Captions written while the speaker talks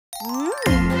At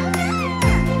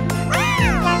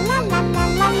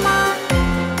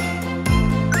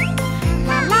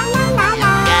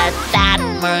that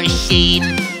machine,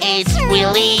 it's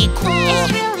really cool.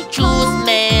 Choose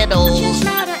metals,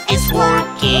 it's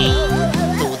working.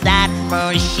 To that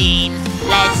machine,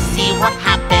 let's see what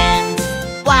happens.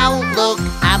 Wow, look,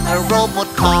 I'm a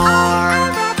robot car.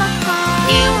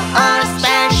 You are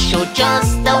special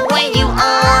just the way you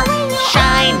are,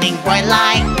 shining bright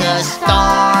like a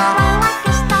star.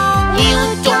 You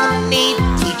don't need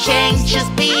to change,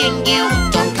 just being you.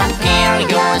 Don't compare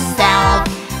yourself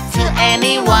to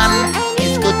anyone.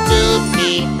 It's good to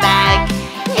be back.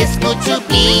 It's good to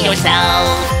be yourself.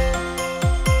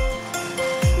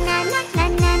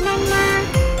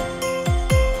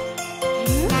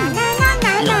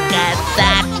 Look at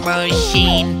that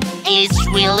machine, it's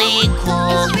really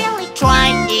cool. Try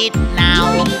it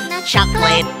now,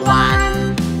 chocolate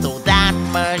one. To that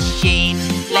machine,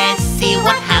 let's see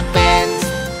what happens.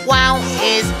 Wow,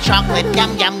 it's chocolate,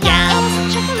 yum yum yum.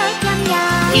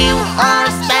 You are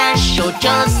special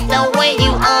just the way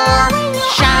you are,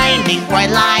 shining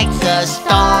bright like a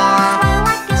star.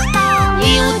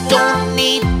 You don't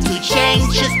need to change,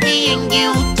 just being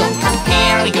you. Don't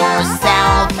compare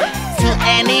yourself to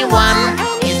anyone.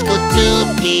 It's good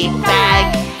to be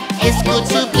back. It's good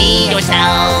to be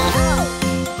yourself.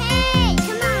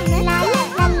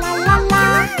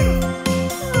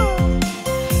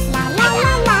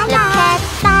 Look at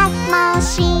that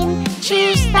machine.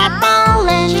 Choose that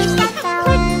balance.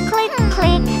 Click, click,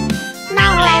 click.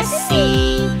 Now let's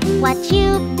see what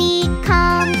you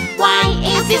become. Why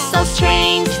is it so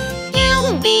strange?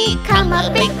 You become a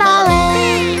big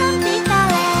balloon.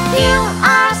 You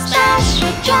are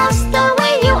special just the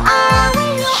way you are,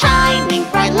 shining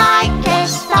bright like a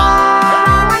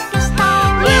star.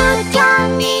 You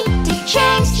don't need to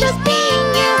change, just being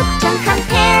you. Don't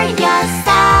compare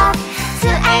yourself to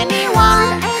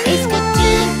anyone. It's good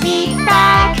to be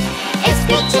back. It's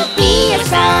good to be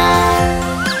yourself.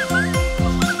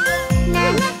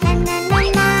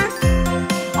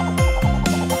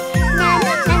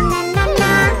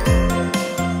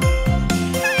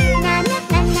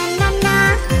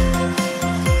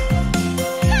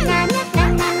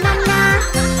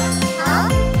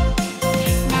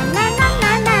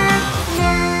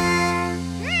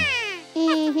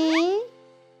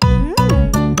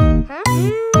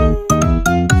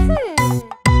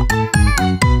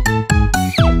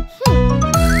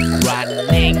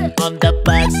 On the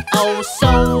bus, oh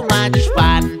so much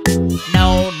fun.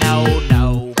 No, no,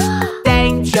 no,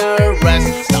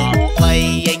 dangerous. Stop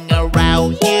playing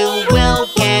around, you will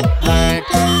get hurt.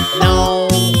 No,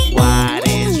 what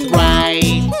is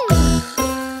right?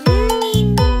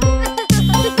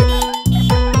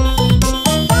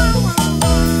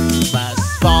 Must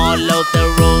follow the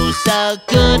rules, a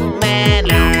good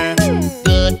manner.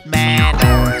 Good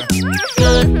manner,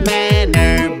 good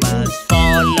manner. Must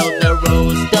follow the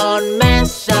rules, don't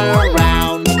mess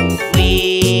around.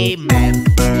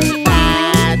 Remember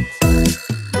that.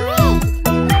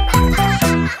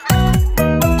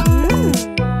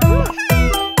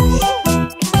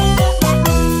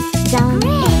 Don't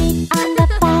eat on the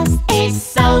bus, it's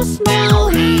so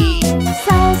smelly.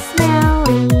 So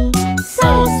smelly, so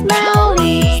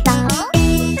smelly. Stop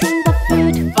eating the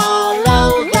food, follow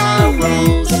the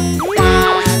rules.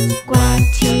 That's what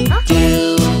you do.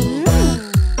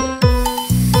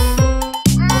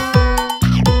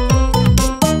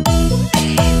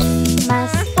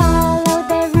 Must follow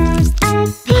the rules, a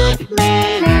good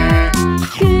manner.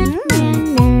 Good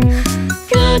manner,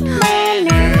 good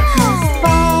manner. Must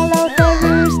follow the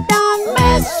rules, don't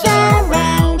mess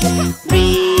around.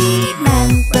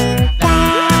 Remember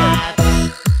that.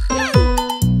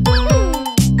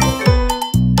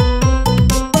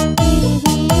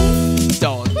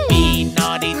 Don't be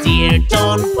naughty, dear,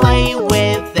 don't play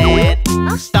with it.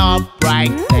 Stop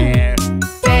right there.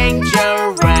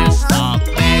 Dangerous, stop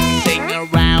messing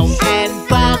around and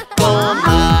buckle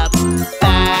up.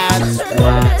 That's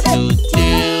what to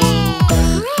do.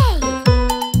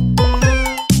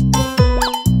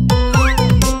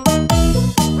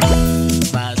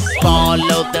 Must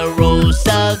follow the rules, a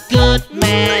good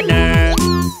manner.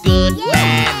 Good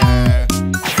manner,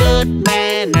 good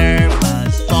manner.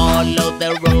 Must follow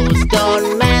the rules,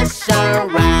 don't mess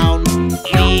around.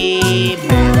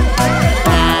 Remember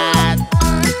that.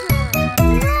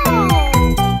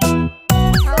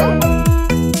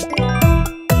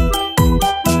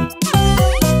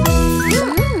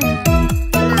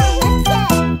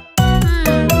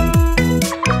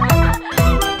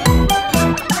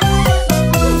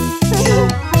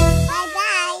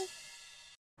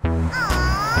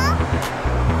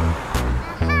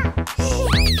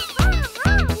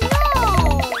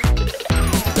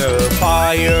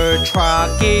 fire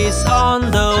truck is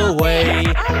on the way,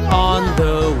 on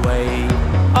the way,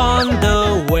 on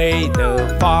the way.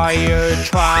 The fire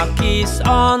truck is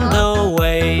on the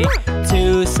way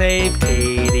to save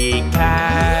Kitty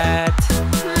Cat.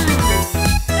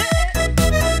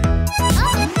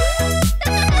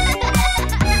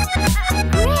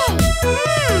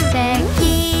 The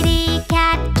kitty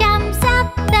cat jumps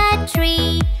up the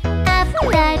tree, up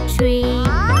the tree,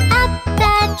 up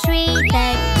the tree. The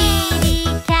kitty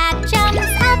cat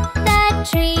jumps up the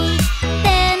tree,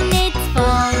 then it's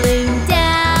falling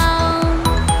down.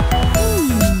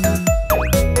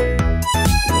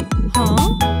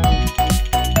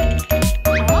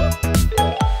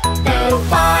 The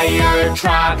fire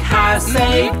truck has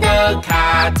saved the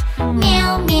cat.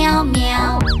 Meow, meow,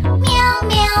 meow, meow,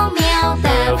 meow, meow.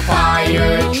 The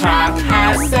fire truck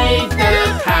has saved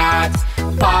the cat.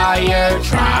 Fire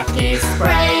truck is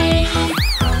brave.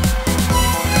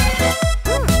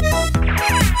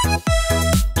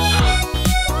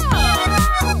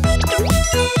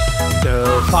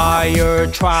 The fire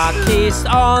truck is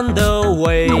on the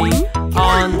way,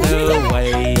 on the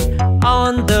way,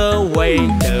 on the way.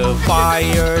 The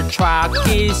fire truck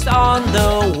is on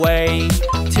the way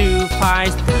to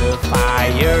fight the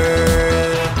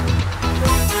fire.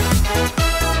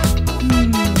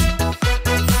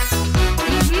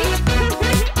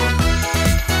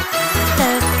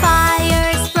 The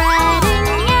fire spreading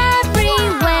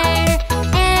everywhere,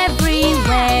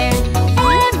 everywhere,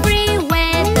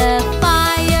 everywhere. The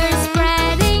fire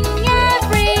spreading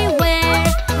everywhere,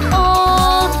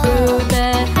 all through the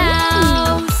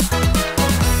house.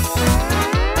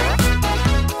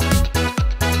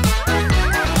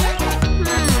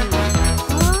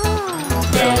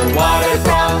 The water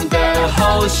from the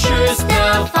hose shoots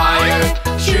the fire.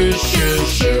 Shoo, shoo,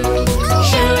 shoo,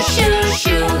 shoo, shoo,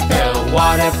 shoo. The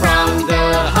water from the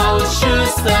hose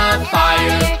shoots the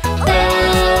fire.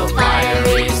 The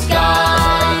fire is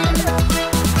gone.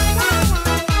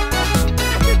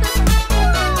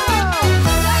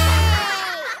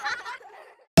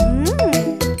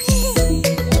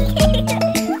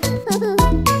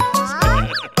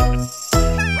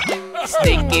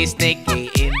 Sneaky, sneaky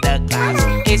in the class,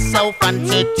 it's so fun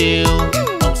to do.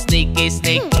 Oh, sneaky,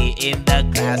 sneaky in the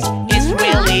class, it's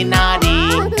really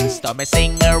naughty. Stop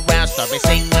messing around, stop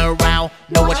messing around.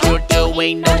 Know what you're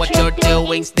doing, know what you're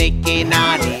doing. Sneaky,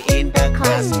 naughty in the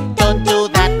class, don't do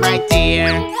that, my dear.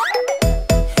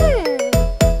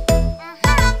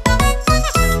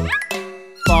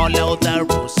 Follow the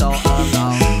rules all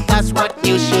along, that's what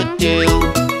you should do.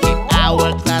 Keep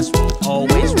our classroom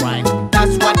always right,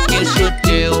 that's what you should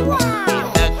do.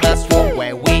 In the classroom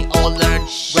where we all learn,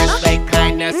 respect,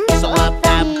 kindness is all of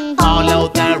them. Follow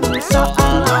the rules all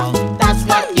along, that's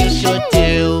what you should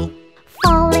do.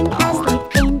 Falling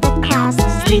asleep in the class,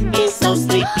 Sleepy, so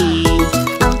sleepy,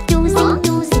 oh dozing,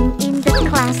 dozing in the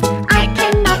class. I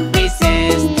cannot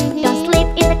resist. Don't sleep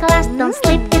in the class, don't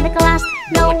sleep in the class.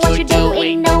 Know what you're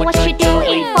doing, know what you're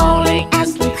doing. Falling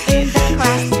asleep in the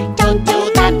class, Don't do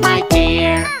that, my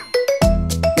dear.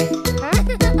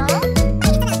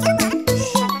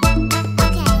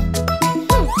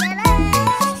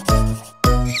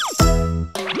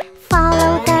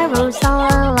 follow the rules all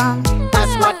along.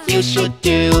 That's what you should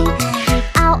do. Keep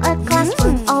our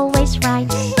classroom always right.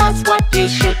 That's what you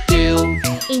should do.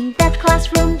 In the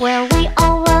classroom where we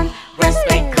all learn,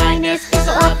 Respect, kindness is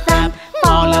all of them.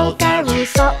 Follow the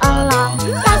rules all along,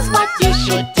 that's what you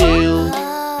should do.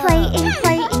 playing,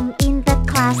 playing in the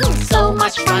class. So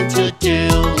much fun to do.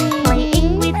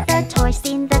 Playing with the toys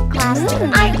in the class.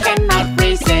 I cannot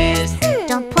resist.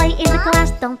 Don't play in the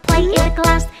class, don't play in the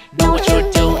class. Know what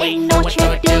you're doing, know what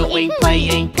you're doing.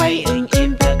 Playing, playing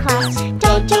in the class.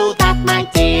 Don't do that, my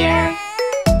dear.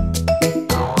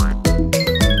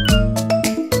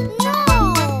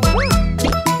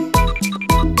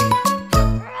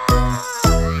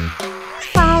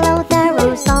 Follow the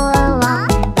rules all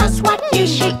along. That's what you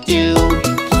should do.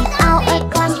 Keep our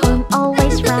classroom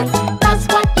always right. That's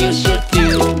what you should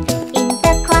do. In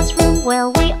the classroom where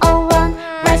we all learn,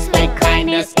 Respect,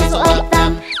 kindness is all of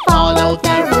them. Follow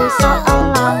the rules all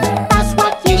along, that's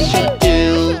what you should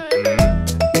do.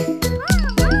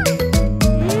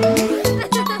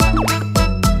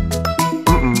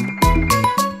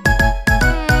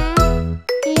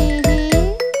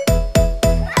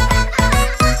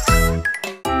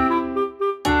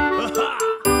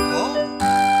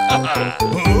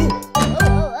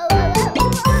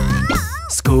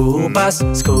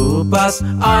 School bus,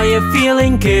 are you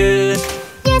feeling good?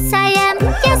 yes I am,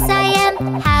 yes I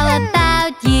am. How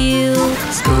about you?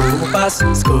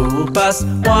 School bus,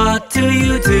 what do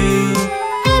you do?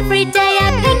 Every day I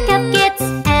pick up kids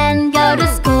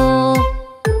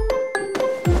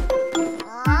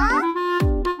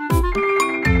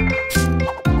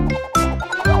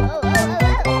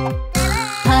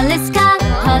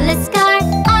police car,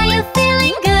 are you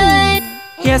feeling good?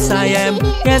 Yes I am,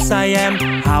 yes I am.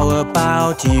 How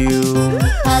about you?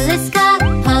 Police car,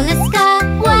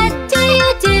 what do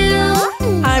you do?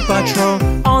 I patrol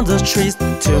on the streets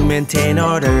to maintain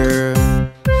order.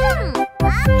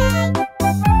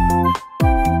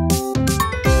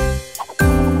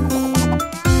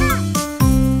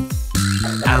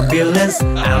 Ambulance,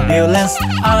 ambulance,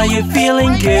 are you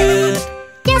feeling good?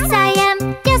 Yes I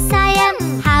am,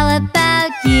 how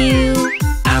about you?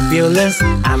 Ambulance,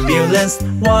 ambulance,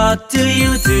 what do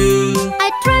you do?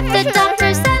 I drive the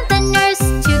doctors and the nurse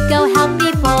to go help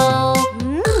people.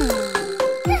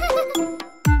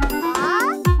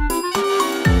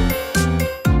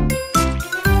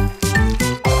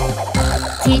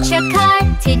 Teacher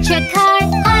car,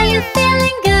 are you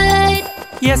feeling good?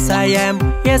 Yes I am,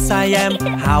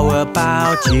 how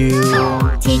about you?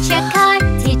 Teacher car,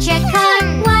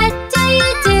 what do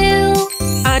you do?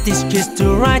 I teach kids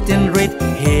to write and read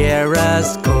here at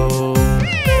school.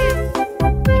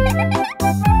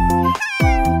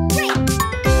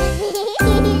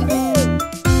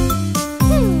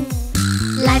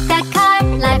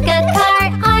 Lifeguard car,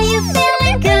 are you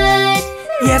feeling good?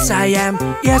 Yes I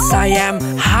am,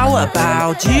 how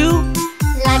about you?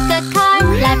 Lifeguard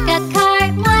car,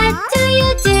 what do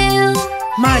you do?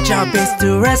 My job is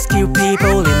to rescue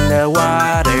people in the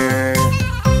water.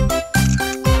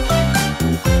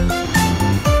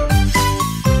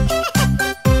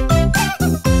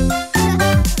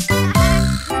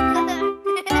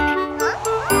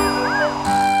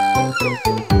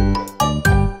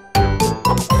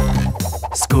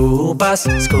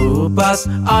 School bus,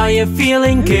 are you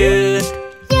feeling good?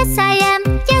 Yes I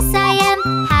am,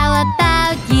 how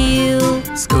about you?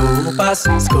 School bus,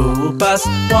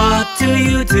 what do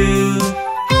you do?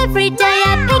 Every day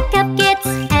I pick up kids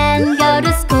and go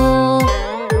to school.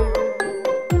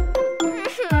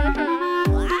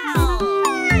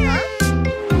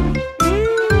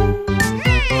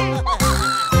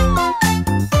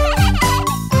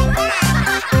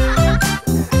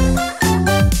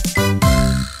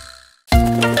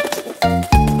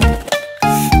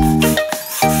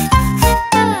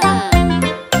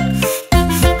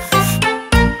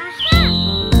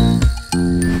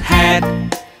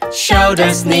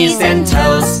 Shoulders, knees and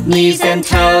toes,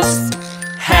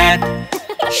 head,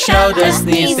 shoulders,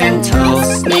 knees and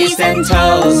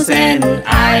toes, and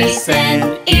eyes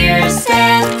and ears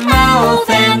and mouth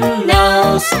and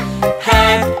nose.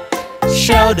 Head,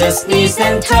 shoulders, knees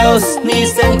and toes.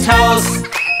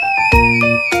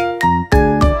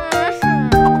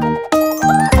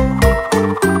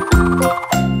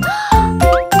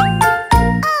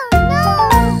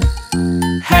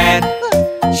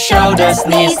 Shoulders,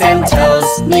 knees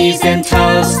and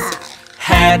toes,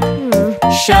 head,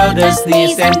 shoulders,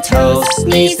 knees and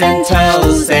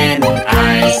toes, and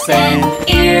eyes and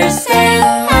ears and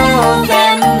mouth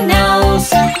and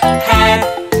nose. Head,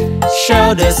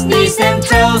 shoulders, knees and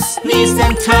toes.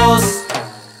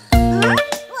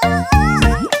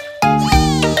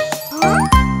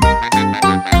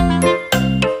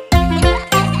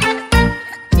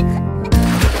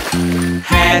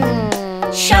 Head,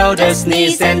 shoulders,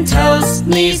 knees and toes,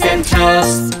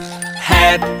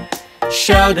 head,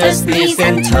 shoulders, knees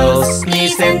and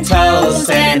toes,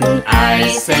 and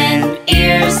eyes and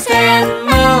ears and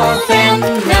mouth and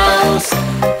nose.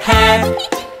 Head,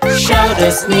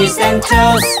 shoulders, knees and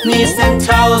toes.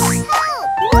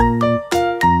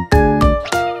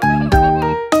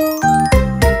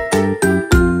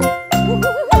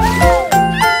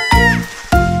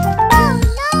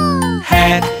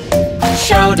 Head,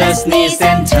 shoulders, knees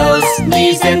and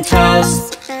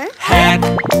toes, head,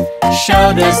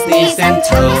 shoulders, knees and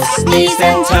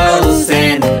toes,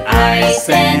 and eyes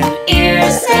and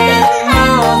ears and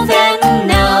mouth and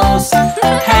nose.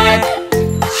 Head,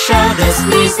 shoulders,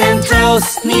 knees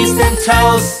and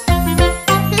toes.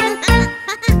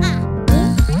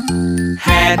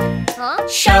 Head,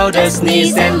 shoulders,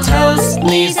 knees and toes,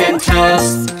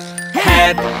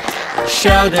 head,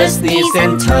 shoulders, knees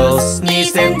and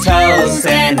toes,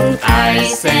 and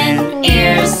eyes and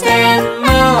ears and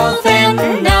mouth and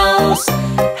nose.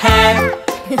 Head,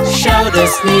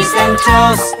 shoulders, knees and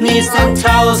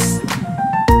toes.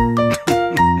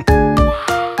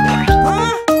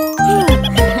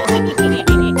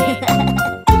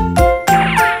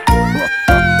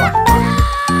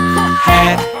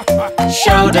 Head,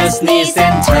 shoulders, knees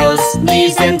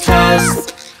and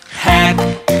toes, head,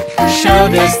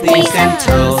 shoulders,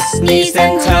 knees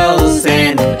and toes,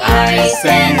 and eyes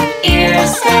and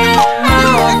ears and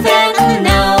mouth and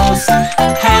nose.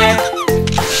 Head,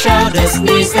 shoulders,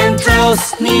 knees and toes.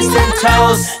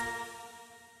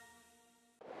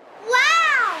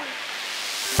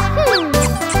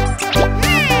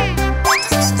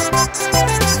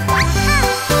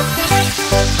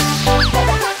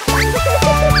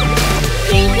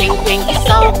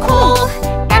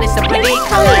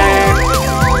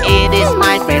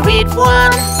 favorite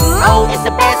one. Oh, it's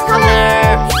the best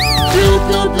color. Blue,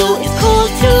 blue, blue is cool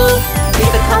too.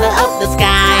 It's the color of the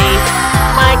sky.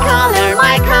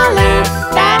 My color,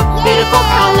 that beautiful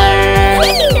color.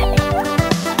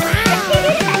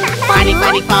 Fighting,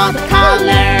 fighting for the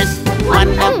colors. One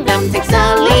of them takes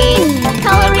a lead,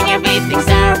 coloring everything's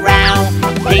around.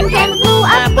 Pink and blue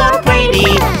are both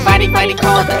pretty. Fighting, fighting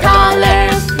for the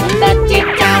colors. But deep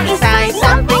down inside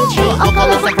something true. All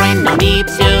colors are friends, no need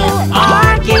to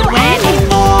argue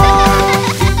anymore.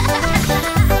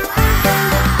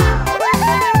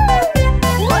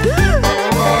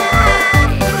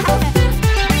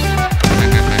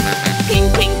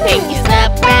 Pink, pink, pink is the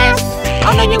best.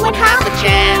 Oh no, you won't have a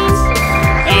chance.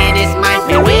 It is my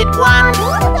favorite one.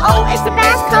 Oh, it's the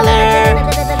best color.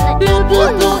 Blue,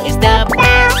 blue, blue is the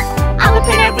best. I will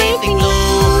paint everything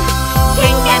blue.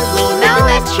 Pink and blue, now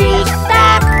let's choose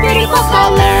that beautiful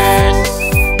colors.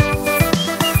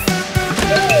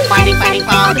 Fighting, fighting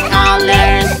for the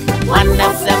colors. One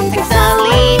of them takes a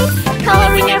lead,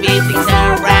 coloring everything's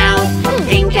around.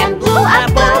 Pink and blue are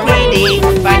both pretty.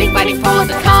 Fighting, fighting for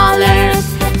the colors.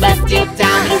 But deep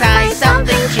down inside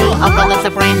something true. All colors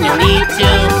are friends, no need to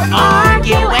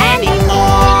argue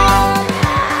anymore.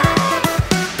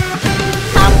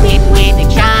 Compete with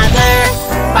each other.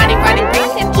 Fighting, fighting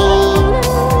pink and blue.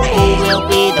 Who will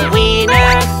be the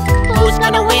winner? Who's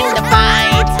gonna win the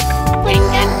fight? Pink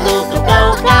and blue, go,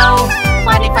 go, go.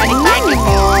 Fighting, fighting back and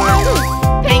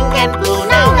forth. Pink and blue,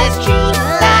 now let's choose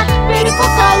that beautiful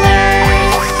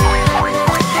colors.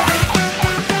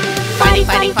 Fighting,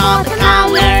 fighting for the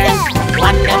colors.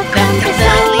 One of them is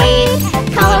a lead,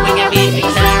 coloring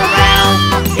everything's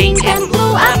around. Pink and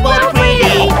blue are both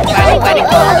pretty. Fighting, fighting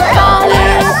for the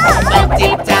colors. But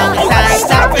deep down inside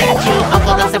something true. All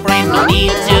colors are friends, no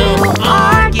need to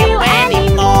argue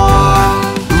anymore.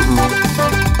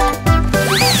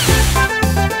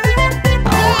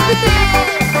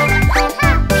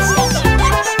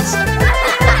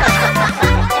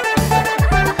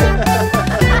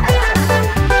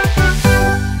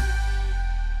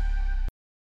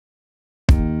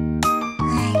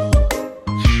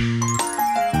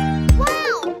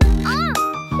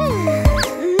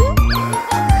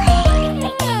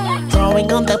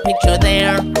 Drawing on the picture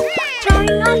there.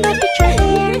 Drawing on the picture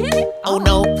there. Oh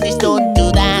no, please don't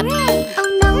do that.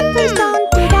 Oh no, please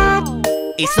don't do that.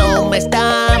 It's so messed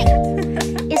up.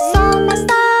 It's so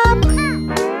messed up.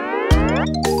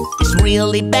 It's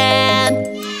really bad.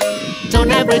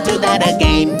 Don't ever do that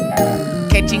again.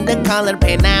 Catching the color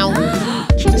pen now.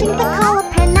 Changing the color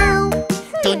pen now.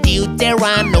 Don't you dare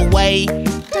run away.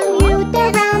 Don't you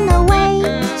dare run away.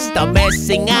 Stop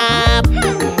messing up.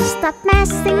 Stop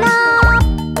messing up.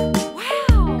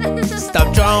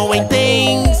 Stop drawing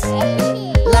things.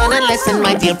 Learn a lesson,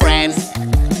 my dear friends.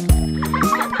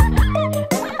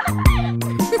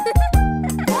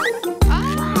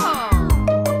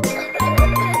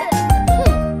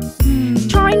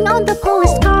 Drawing on the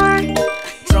police car.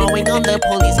 Drawing on the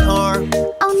police car.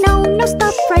 Oh no, no,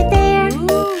 stop right there.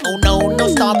 Oh no, no,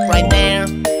 stop right there.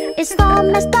 It's so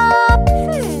messed up.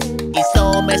 It's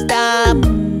so messed up.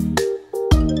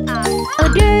 A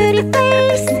dirty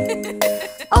face.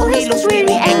 Oh, he looks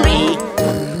really angry.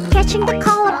 Catching the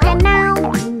color pen now.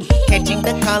 Catching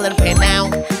the color pen now.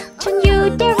 Don't you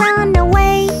dare run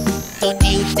away. Don't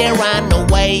you dare run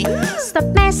away. Stop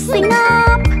messing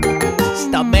up.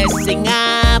 Stop messing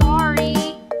up.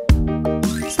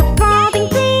 Stop drawing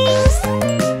things.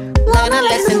 Learn a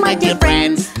lesson, my dear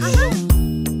friends.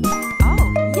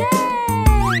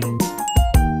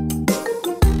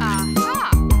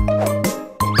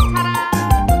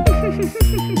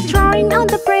 Drawing on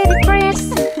the pretty dress.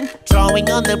 Drawing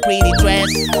on the pretty dress.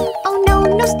 Oh no,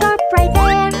 no, stop right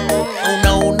there. Oh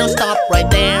no, no, stop right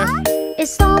there.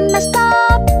 It's so messed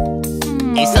up.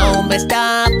 It's so messed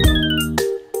up.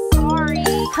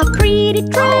 Her pretty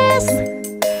dress.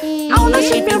 Oh no,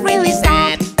 she feel really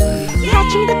sad.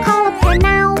 Catching the color pen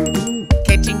now.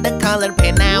 Catching the color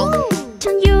pen now.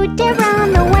 Don't you dare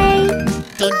run away.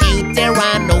 Don't you dare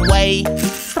run away.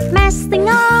 Stop messing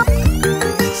up.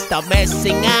 Stop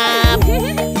messing up.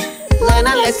 Learn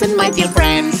a lesson, my dear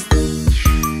friends.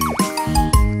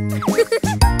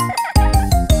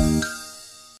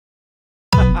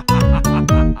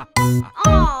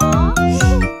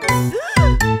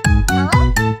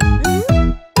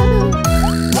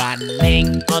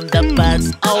 Running on the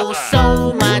bus, oh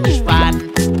so much fun.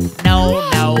 No,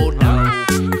 no, no,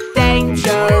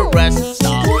 dangerous.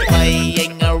 Stop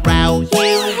playing around,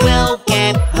 you will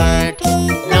get hurt.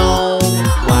 Know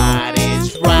what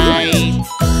is right.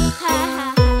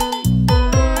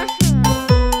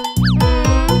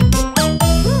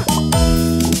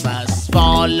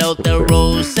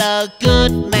 rules, a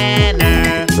good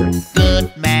manner.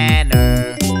 Good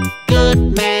manner,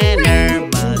 good manner.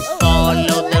 Must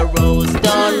follow the rules,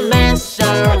 don't mess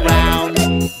around.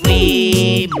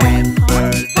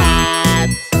 Remember that.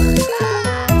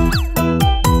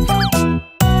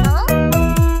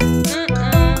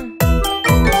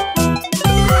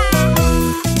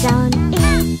 Don't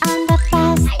eat on the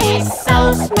bus. It's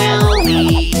so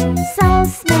smelly, So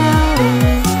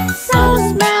smelly. so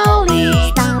smelly.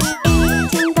 Stop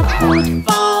eating the food.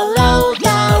 Follow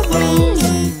the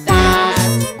rules,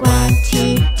 that's what to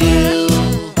do.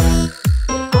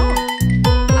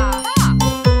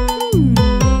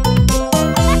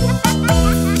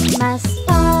 Must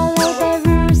follow the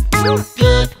rules. Oh,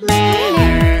 Good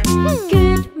manner,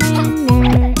 good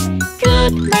manner.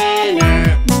 good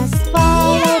manner. Must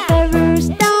follow the rules.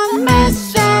 Don't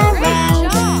mess around.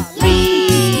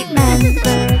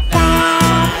 Remember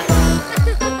that.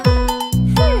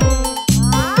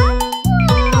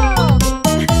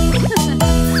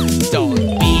 Don't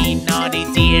be naughty,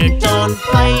 dear, don't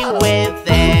play with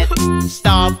it.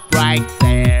 Stop right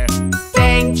there,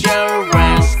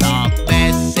 dangerous. Stop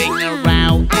messing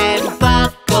around and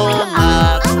buckle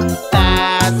up.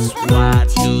 That's what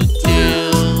to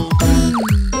do.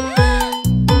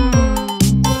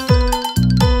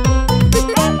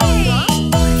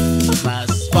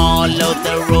 Must follow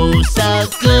the rules, a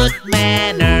good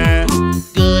manner.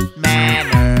 Good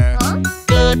manner,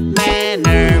 good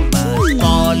manner. Must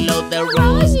follow the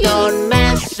rules, don't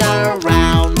mess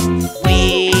around.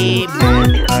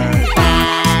 Remember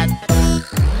that.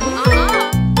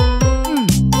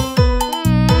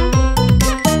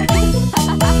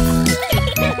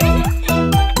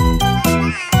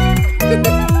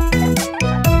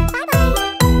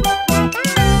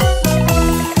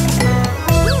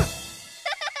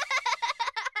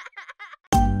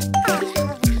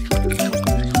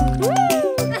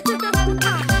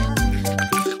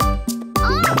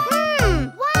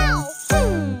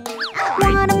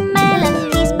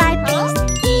 Watermelon piece by piece.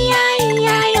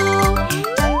 E-I-E-I-O.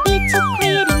 Don't be too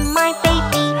greedy, my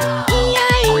baby.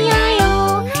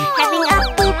 E-I-E-I-O. Having a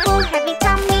boo-boo, having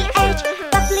tummy ache.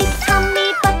 Bubbly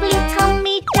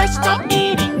tummy, just stop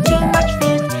eating too much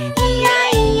food.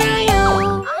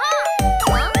 E-I-E-I-O.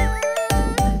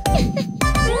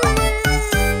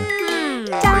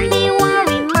 Don't be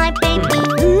worried, my baby.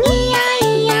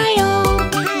 E-I-E-I-O.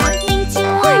 Nothing to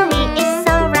worry, it's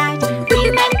alright.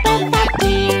 Remember that,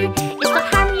 dear. It's not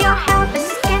harm your health, but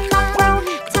you cannot grow.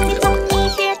 Tummy, tummy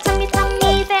there, tummy,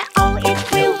 tummy there. Oh, it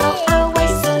will go away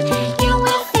soon. You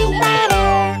will feel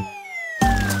better.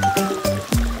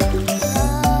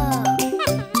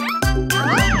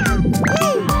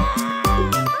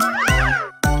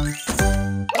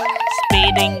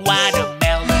 Spitting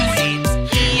watermelon seeds,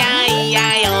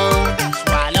 E-I-E-I-O.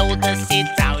 Swallow the seeds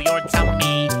out your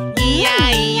tummy,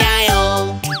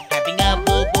 E-I-E-I-O. Having a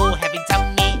boo-boo, having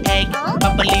tummy ache,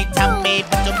 bubbly tummy,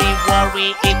 but don't be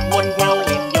worried, it won't grow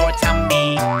in your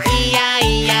tummy,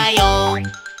 E-I-E-I-O.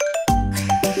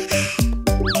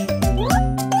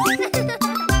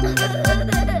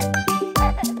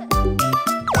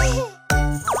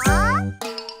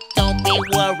 Don't be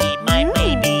worried, my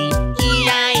baby.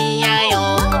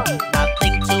 E-I-E-I-O.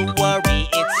 Nothing to worry,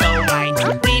 it's alright.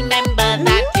 Remember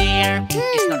that, dear.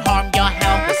 It's not harm your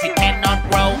health, cause it cannot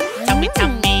grow. Tummy,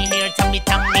 tummy here, tummy,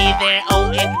 tummy there.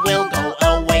 Oh, it will go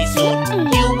away soon.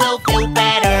 You will feel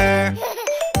better.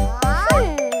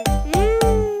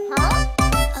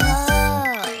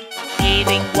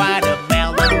 Eating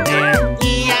watermelon there,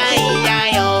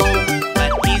 E-I-E-I-O.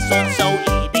 But he's also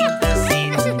eating the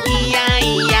seeds,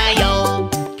 E-I-E-I-O.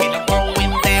 Can grow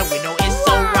in there, we know it's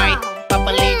alright.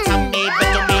 Bubbly tummy, but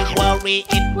don't be worried,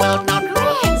 it will not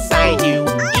grow inside you,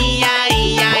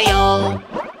 E-I-E-I-O.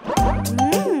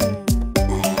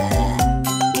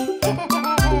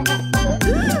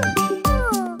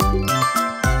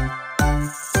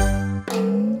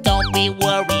 Don't be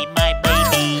worried, my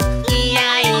baby.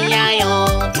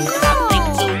 E-I-E-I-O. Nothing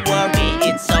to worry,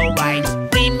 it's alright.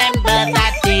 Remember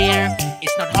that, dear.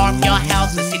 It's not harm your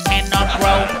health, cause it cannot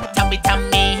grow. Tummy,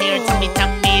 tummy here, tummy,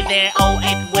 tummy there. Oh,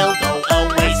 it will go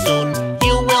away soon.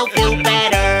 You will feel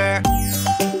better.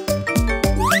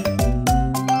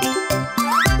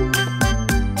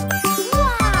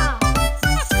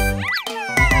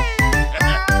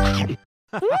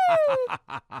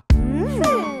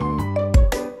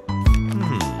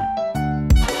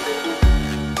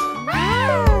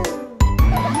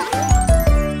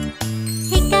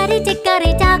 Hickory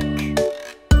dickory dock.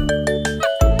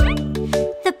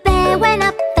 The bear went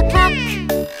up the clock.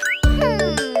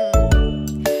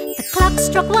 The clock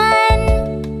struck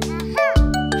one.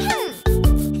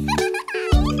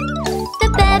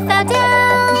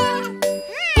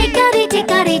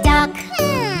 hickory dock.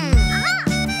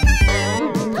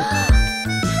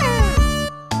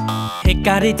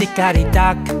 Hickory dickory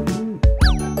dock.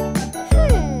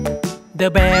 The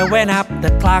bear went up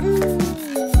the clock.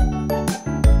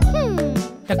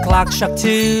 The clock struck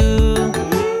 2.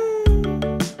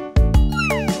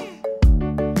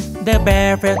 The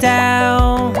bear fell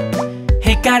down.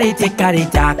 Hickory dickory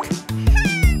dock.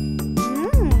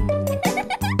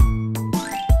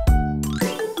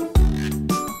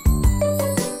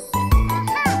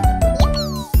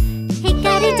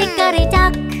 Hickory dickory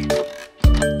dock.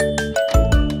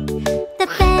 The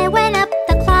bear went up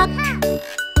the clock.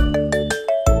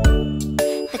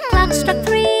 The clock struck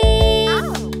 3.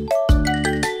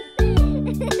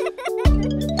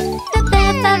 The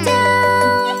bear fell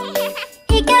down.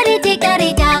 Hickory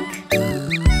dickory dock.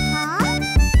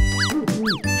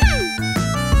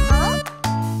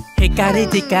 Hickory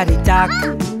dickory dock.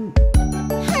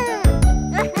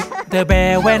 The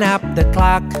bear went up the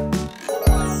clock.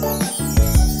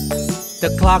 The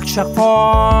clock struck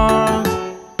 4.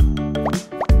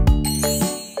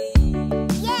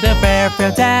 The bear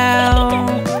fell down.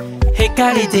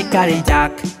 Hickory dickory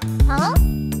dock.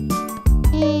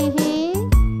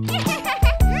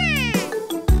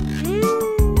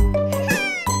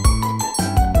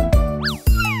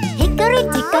 Hickory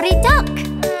dickory dock.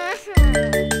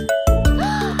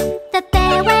 The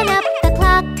bear went up the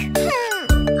clock.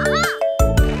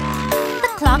 The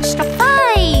clock struck 5.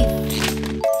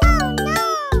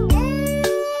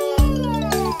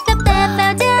 The bear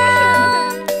fell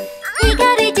down.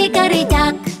 Hickory dickory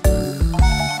dock.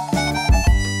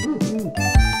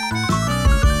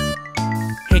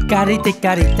 Hickory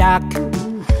dickory dock.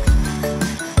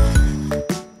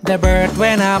 The bird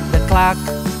went up the clock.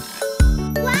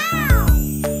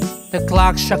 The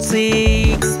clock struck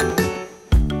 6.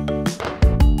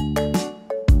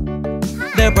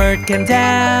 The bird came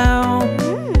down.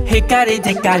 Hickory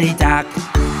dickory dock.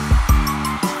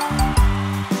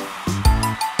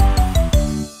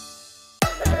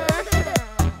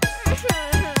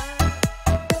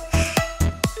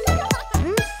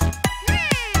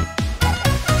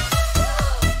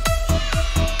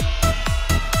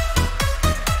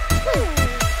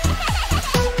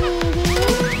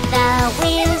 The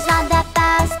wheels on the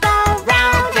bus go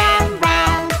round and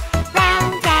round,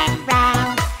 round and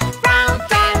round, round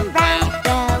and round.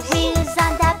 The wheels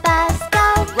on the bus go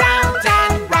round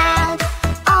and round,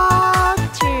 all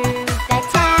through the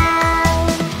town.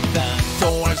 The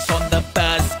doors on the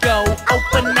bus go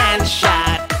open and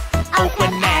shut,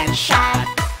 open and shut,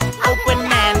 open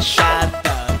and shut.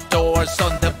 The doors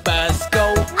on the bus go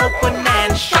open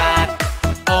and shut,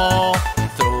 all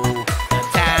through the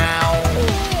town.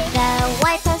 The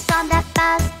wipers on the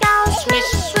bus go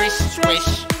Swish, swish, swish,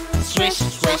 swish,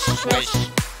 swish, swish,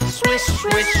 swish,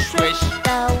 swish, swish.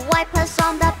 The wipers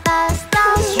on the bus go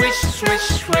Swish, swish,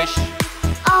 swish.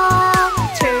 all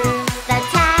through the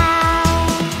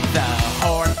town. The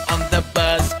horn on the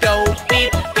bus go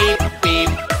beep, beep, beep,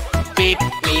 beep,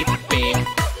 beep, beep,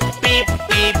 beep,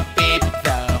 beep, beep.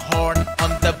 The horn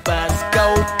on the bus go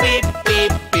beep,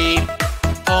 beep, beep,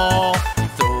 all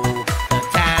through the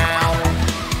town.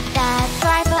 The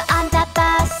driver on the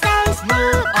bus says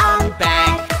move on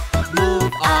back,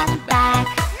 move on back,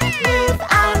 move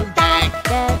on back.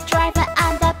 The driver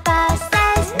on the bus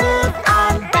says move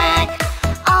on back,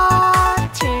 all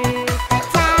through the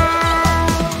town.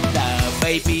 The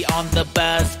baby on the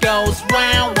bus goes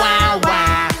wow, wow,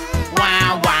 wow,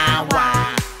 wow, wow,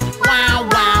 wow, wow,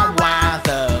 wow, wow.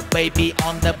 The baby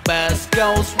on the bus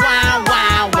goes wow,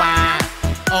 wow, wow,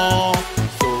 all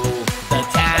through the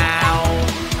town.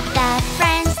 The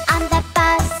friends on the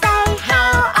bus say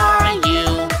how are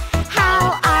you,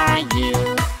 how are you,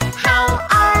 how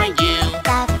are you.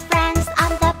 The friends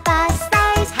on the bus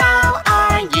says how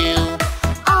are you,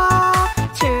 all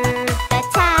through the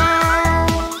town.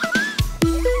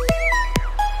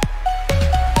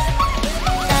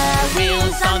 The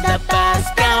wheels on the bus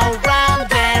go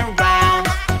round and round,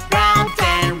 round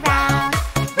and round,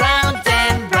 round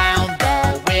and round. The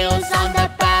wheels on the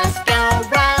bus go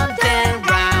round and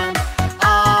round,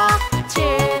 all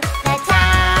through the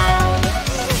town.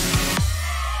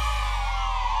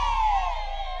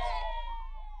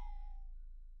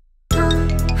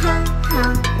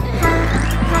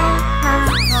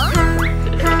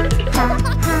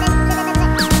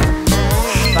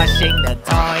 Flushing the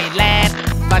toilet,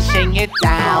 flushing it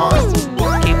down.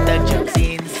 Keep the germs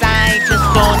inside, just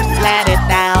don't let it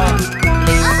out.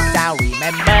 Please now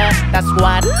remember, that's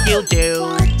what you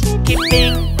do.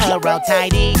 Keeping around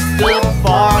tidy, good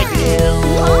for you.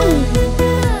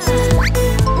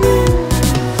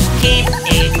 Keep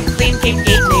it clean, keep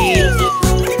it neat.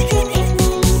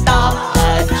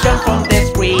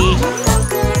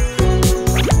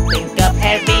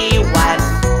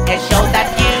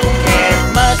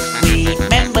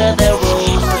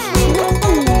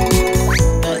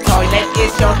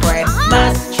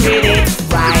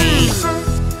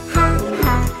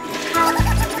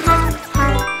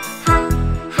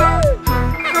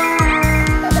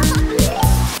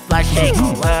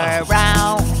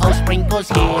 vehicles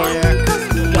here.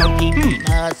 Your PP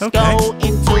must go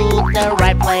into the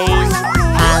right place.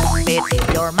 And fit in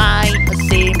your mind a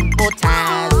simple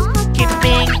task.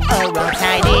 Keeping around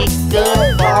tidy,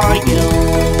 good for you.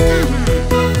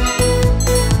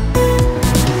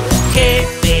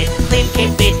 Keep it clean,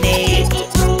 keep it neat.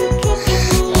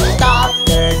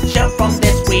 Toddler, jump from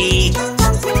the tree.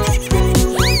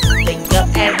 Think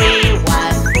of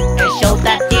everyone and show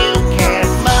that you care.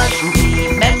 Must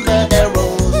remember the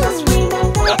rules.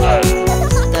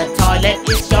 The toilet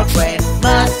is your friend,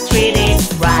 must treat it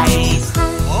right.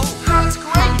 Oh, that's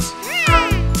great!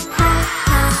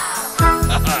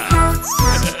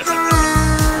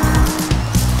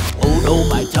 Oh no,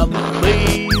 my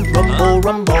tummy, rumble,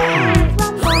 rumble. I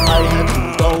have to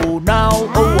go now,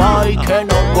 oh I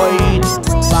cannot wait.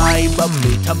 My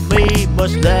bumpy tummy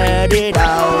must let it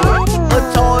out. A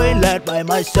toilet by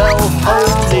myself,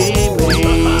 only me.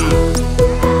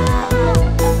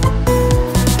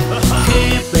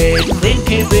 Keep it clean,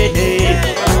 keep it neat.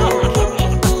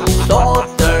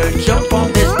 Toddler, jump from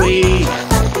this tree.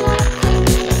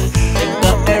 Think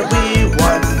of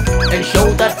everyone and show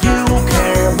that you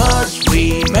care. Must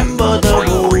remember the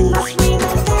rules.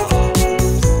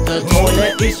 The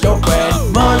toilet is your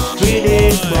friend, must treat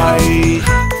it right.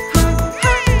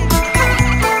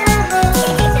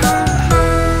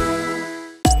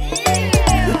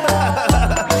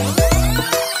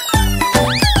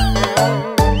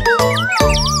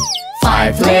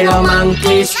 5 little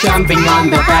monkeys jumping on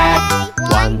the bed.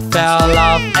 One fell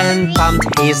off and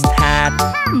bumped his head.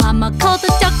 Mama called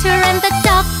the doctor and the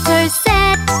doctor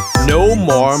said, No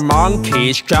more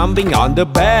monkeys jumping on the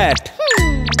bed.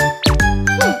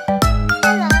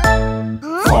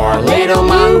 4 little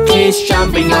monkeys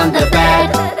jumping on the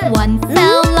bed. one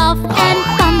fell off and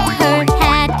bumped her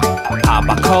head.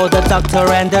 Papa called the doctor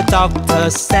and the doctor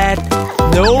said,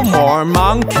 No more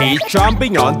monkeys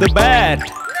jumping on the bed.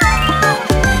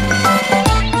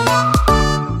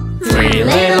 3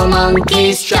 little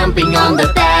monkeys jumping on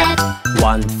the bed.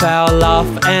 One fell off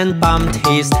and bumped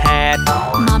his head.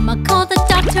 Mama called the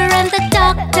doctor and the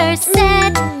doctor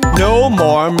said, No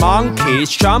more monkeys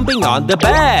jumping on the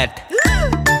bed.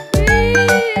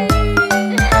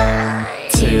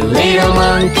 2 little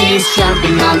monkeys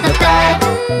jumping on the bed.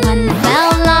 one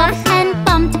fell off and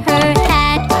bumped her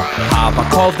head. Papa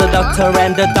called the doctor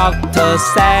and the doctor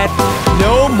said,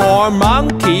 No more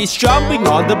monkeys jumping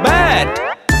on the bed.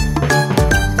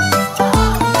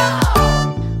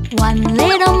 One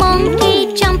little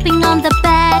monkey jumping on the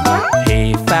bed.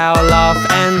 He fell off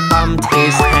and bumped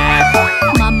his head.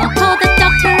 Mama called the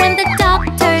doctor and the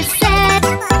doctor said,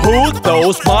 Put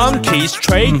those monkeys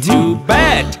straight to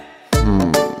bed.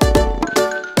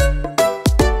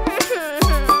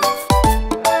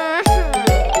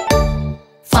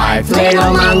 5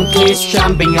 little monkeys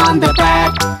jumping on the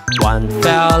bed. One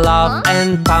fell off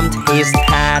and bumped his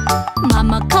head.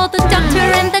 Mama called the doctor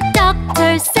and the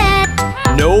doctor said,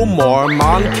 No more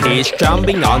monkeys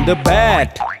jumping on the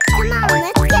bed.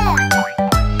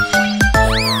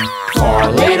 4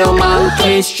 little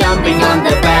monkeys jumping on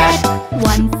the bed.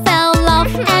 one fell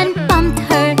off and bumped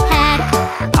her head.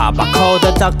 Papa called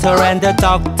the doctor and the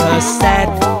doctor said,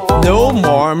 No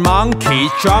more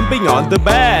monkeys jumping on the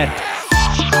bed.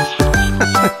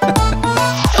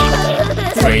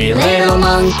 3 little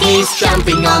monkeys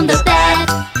jumping on the bed.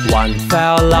 One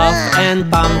fell off and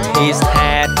bumped his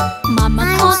head. Mama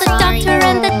called the doctor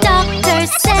and the doctor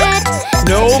said,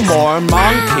 No more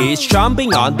monkeys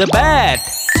jumping on the bed.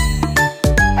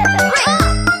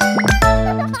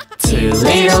 2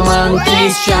 little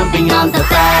monkeys jumping on the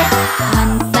bed.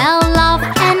 one fell off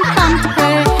and bumped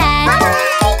her head.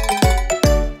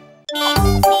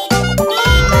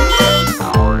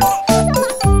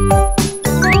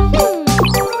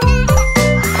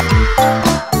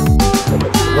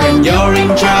 When you're in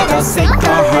trouble, sick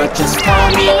or hurt, just call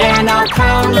me and I'll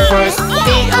come first.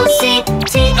 D-O-C,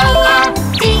 T-O-R,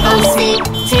 D-O-C,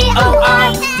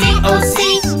 T-O-R, D-O-C,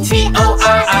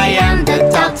 T-O-R. I am the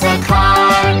Dr.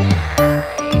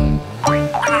 Carr.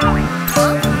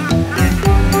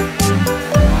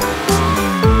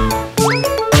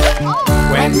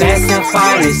 When there's a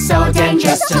fire is so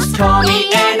dangerous, just call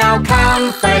me and I'll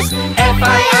come first.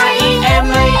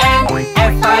 F-I-R-E-M-A-N,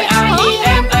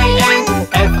 F-I-R-E-M-A-N,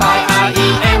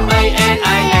 F-I-R-E-M-A-N.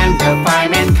 I am the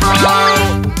fireman car.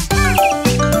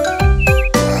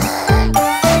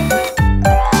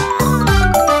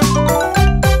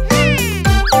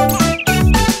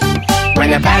 When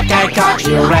the bad guy caught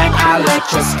you ran out,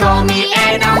 just call me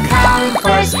and I'll come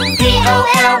first.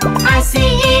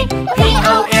 P-O-L-I-C-E,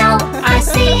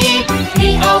 P-O-L-I-C-E,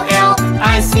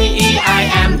 P-O-L-I-C-E. I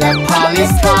am the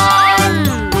police car.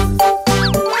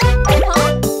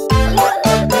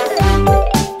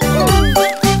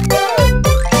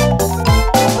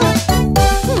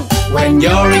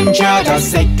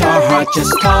 heart,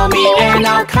 just call me and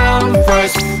I'll come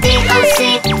first.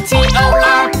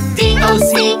 D-O-C-T-O-R,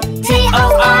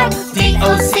 D-O-C-T-O-R,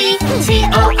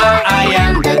 D-O-C-T-O-R, I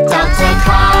am the doctor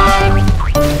car.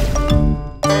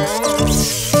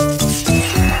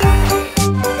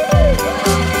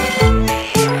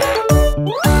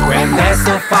 When there's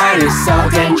a fire so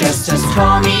dangerous, just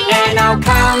call me and I'll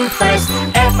come first.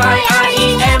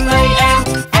 F-I-R-E-M-A-N,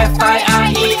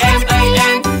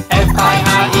 F-I-R-E-M-A-N,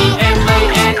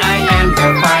 F-I-R-E-M-A-N, I am the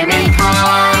fireman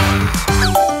car.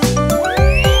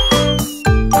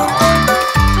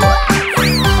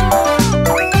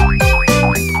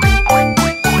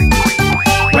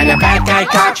 When a bad guy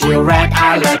got you red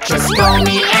alert, just call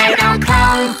me and I'll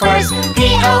come first.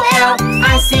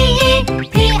 P-O-L-I-C-E,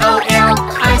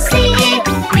 P-O-L-I-C-E,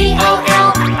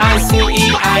 P-O-L-I-C-E,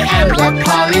 I am the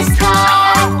police car.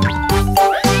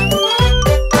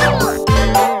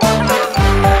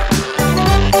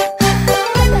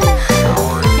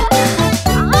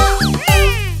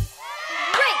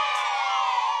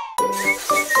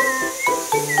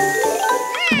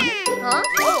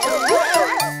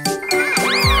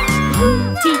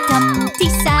 Humpty Dumpty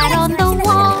sat on the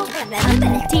wall.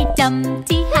 Humpty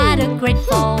Dumpty had a great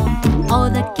fall. All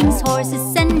the king's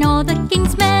horses and all the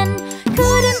king's men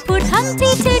couldn't put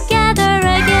Humpty together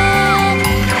again.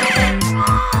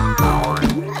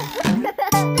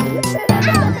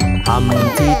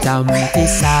 Humpty Dumpty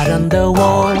sat on the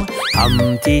wall.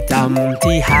 Humpty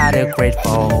Dumpty had a great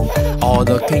fall. All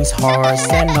the king's horse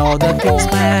and all the king's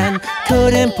men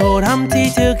couldn't put Humpty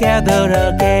together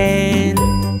again.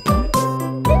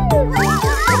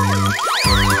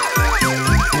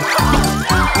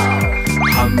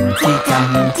 Humpty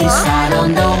Dumpty sat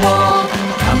on the wall.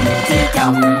 Humpty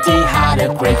Dumpty had a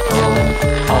great fall.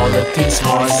 All the king's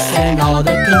horse and all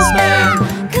the king's men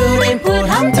couldn't put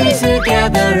Humpty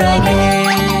together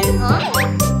again.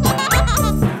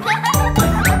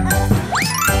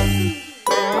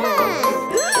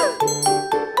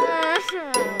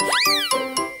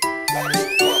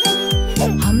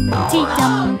 Humpty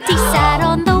Dumpty sat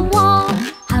on the wall.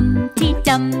 Humpty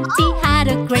Dumpty had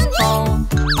a great fall.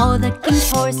 All the king's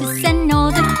horses and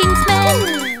all the king's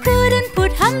men couldn't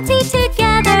put Humpty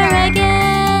together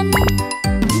again.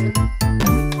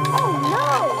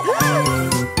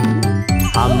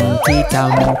 Humpty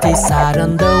Dumpty sat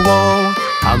on the wall.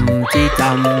 Humpty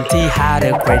Dumpty had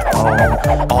a great fall.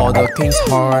 All the king's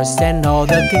horse and all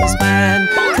the king's men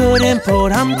couldn't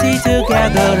put Humpty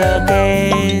together again.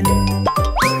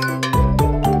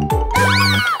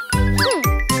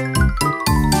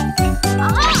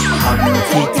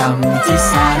 Humpty Dumpty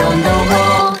sat on the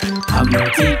wall.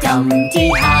 Humpty Dumpty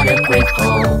had a great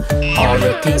fall. All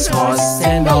the king's horse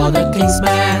and all the king's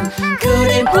men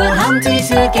couldn't put Humpty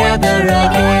together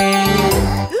again.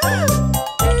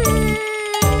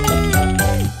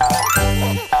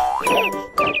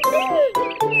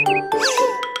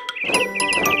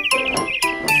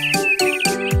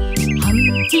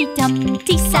 Humpty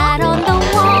Dumpty sat on the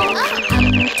wall.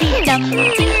 Humpty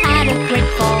Dumpty had a great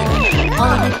fall.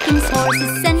 All the king's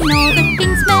horses and all the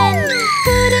king's men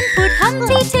couldn't put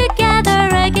Humpty together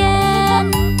again.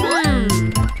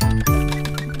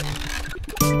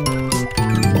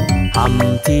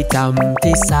 Humpty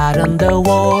Dumpty sat on the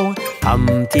wall.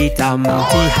 Humpty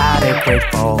Dumpty had a great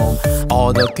fall.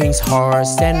 All the king's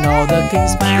horse and all the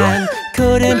king's men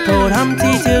couldn't put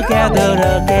Humpty together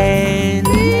again.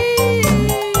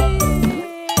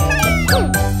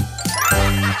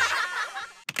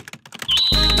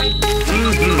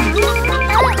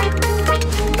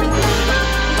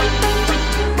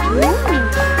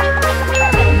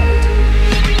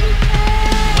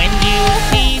 When you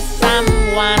see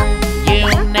someone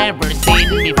you've never seen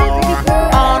before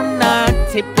on a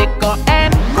typical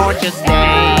and gorgeous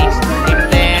day, if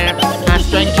there are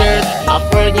strangers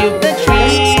offer you the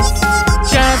treat,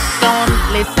 just don't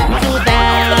listen to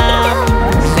them.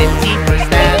 Safety first,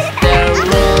 that's the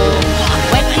rule.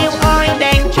 When you are in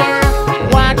danger,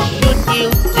 what should you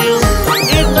do?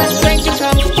 If a stranger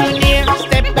comes too near,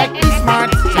 step back, be smart.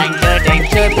 Stranger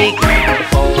danger, be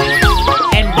careful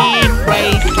and be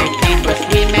brave. Safety first,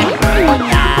 remember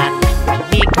that.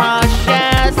 Be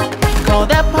cautious. Call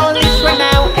the police right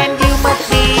now, and you must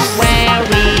be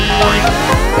wary.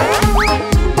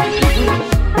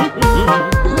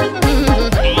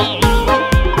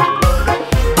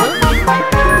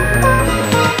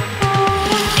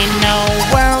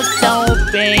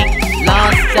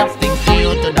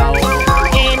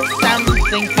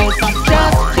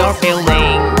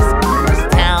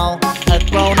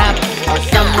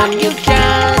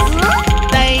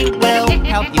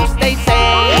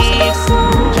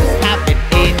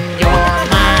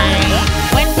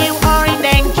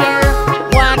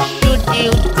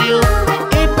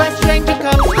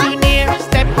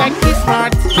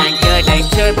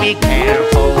 danger, be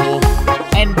careful.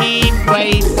 And be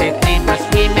brave, safety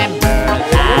must remember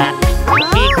that.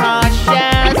 Be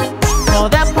cautious, call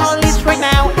the police right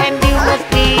now and you must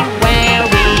be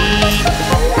wary.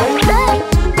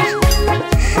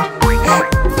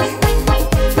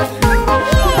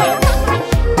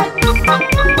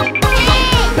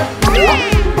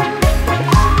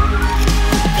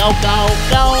 Go, go,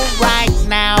 go right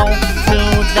now to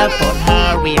the phone,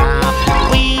 hurry up.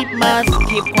 We must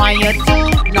keep quiet,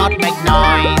 do not make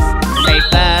noise.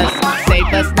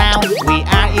 Save us now, we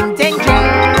are in danger.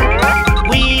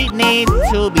 We need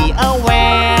to be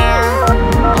aware.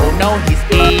 Oh no, he's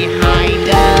behind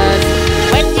us.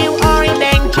 When you are in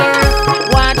danger,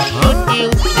 what should you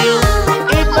do?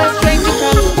 If a stranger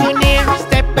comes too near,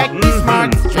 step back, be smart.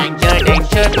 Stranger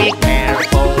danger, be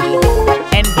careful.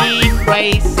 And be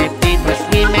brave, safety must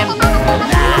remember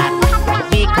that.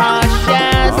 Be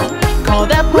cautious, call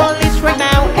the police right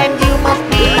now and you must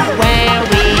be wary.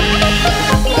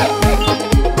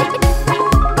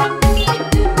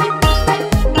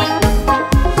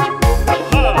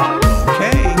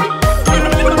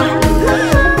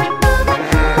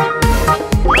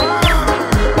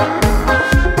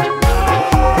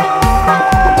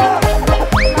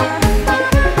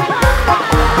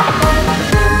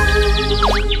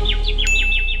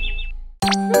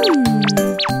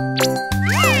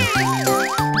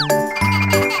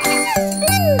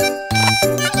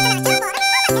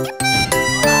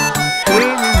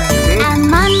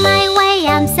 I'm on my way,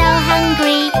 I'm so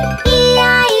hungry.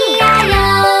 E-I-E-I-O.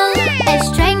 A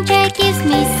stranger gives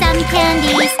me some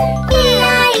candies.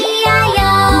 E-I-E-I-O.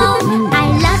 I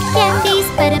love candies,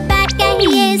 but a bad guy he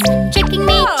is. Tricking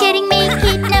me, cheating me,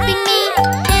 kidnapping me.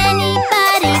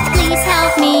 Anybody please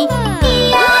help me.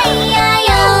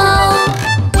 E-I-E-I-O.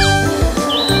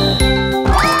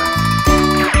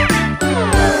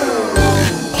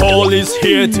 Police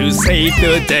here to save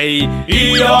the day.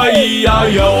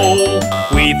 E-I-E-I-O.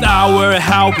 With our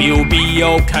help you'll be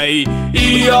okay.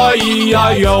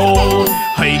 E-I-E-I-O.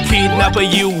 Hey kidnapper,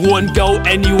 you won't go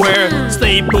anywhere.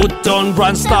 Stay put, don't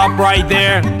run, stop right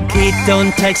there. Kid,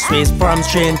 don't take space from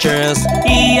strangers.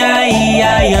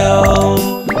 E-I-E-I-O.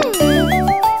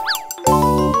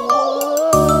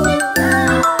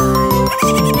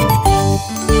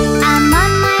 I'm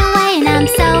on my way and I'm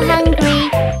so hungry.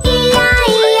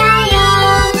 E-I-E-I-O.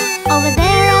 Over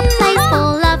there a place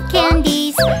full of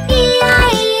candies.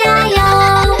 E-I-E-I-O.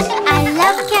 I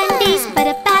love candies, but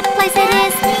a bad place it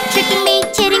is. Tricking me,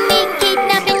 cheating me,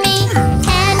 kidnapping me.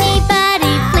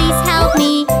 Anybody please help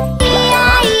me.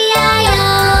 E-I-E-I-O.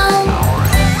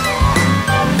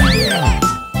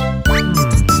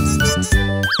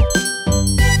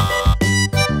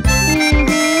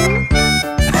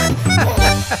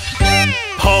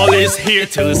 Police here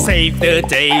to save the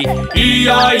day.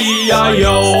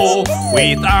 E-I-E-I-O.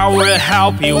 With our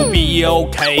help you'll be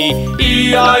okay.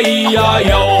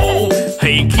 E-I-E-I-O.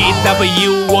 Hey kidnapper,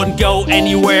 you won't go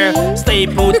anywhere. Stay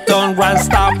put, don't run,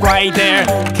 stop right there.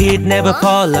 Kid, never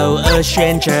follow a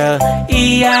stranger.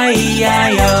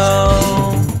 E-I-E-I-O.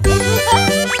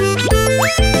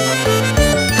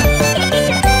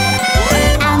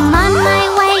 I'm on my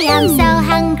way, I'm so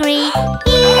hungry.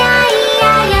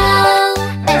 E-I-E-I-O.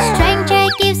 A stranger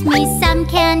gives me some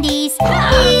candies.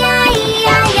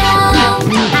 E-I-E-I-O.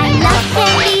 I love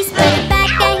candies, but a bad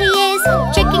guy he is.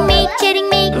 Tricking me, cheating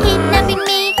me, kidnapping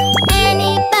me.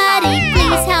 Anybody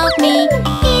please help me.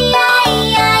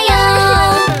 E-I-E-I-O.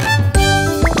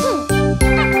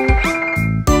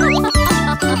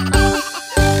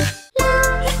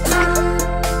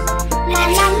 La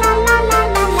la la la la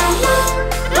la la la.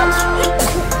 La la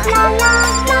la la la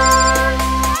la.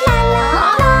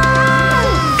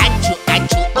 Achoo,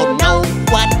 achoo, oh no,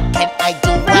 what can I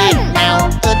do right now?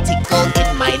 A tickle in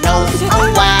my nose, oh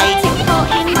why? Tickle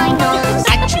in my nose.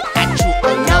 Achoo, achoo,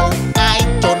 oh no, I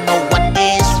don't know what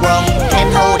is wrong.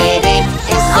 Can't hold it in,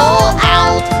 it's all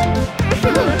out.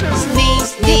 Sneeze,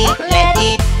 sneeze, let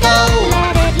it go.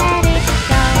 Let it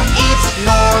go. It's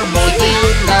normal, you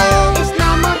know. It's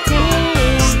normal too.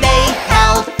 Stay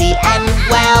healthy and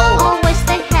well. Always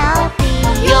stay healthy.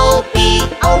 You'll be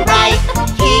alright.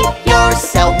 Keep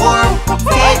yourself warm.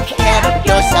 Take care of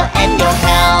yourself and your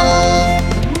health.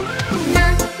 Na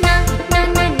na na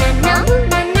na na na na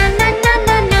na na na na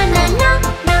na na na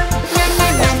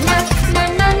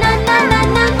na na na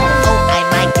na. Oh, I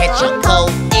might catch a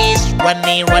cold. It's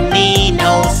runny, runny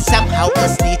nose. Somehow a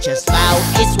sneeze just found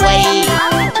its way.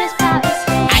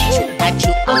 Achoo,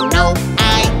 achoo, oh no, I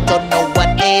don't know what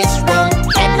is wrong.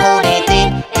 Can't hold it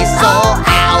in, it's all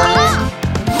out.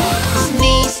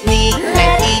 Sneeze, sneeze,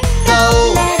 let it go.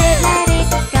 Let it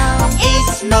go.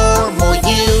 It's normal,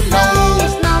 you know.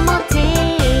 It's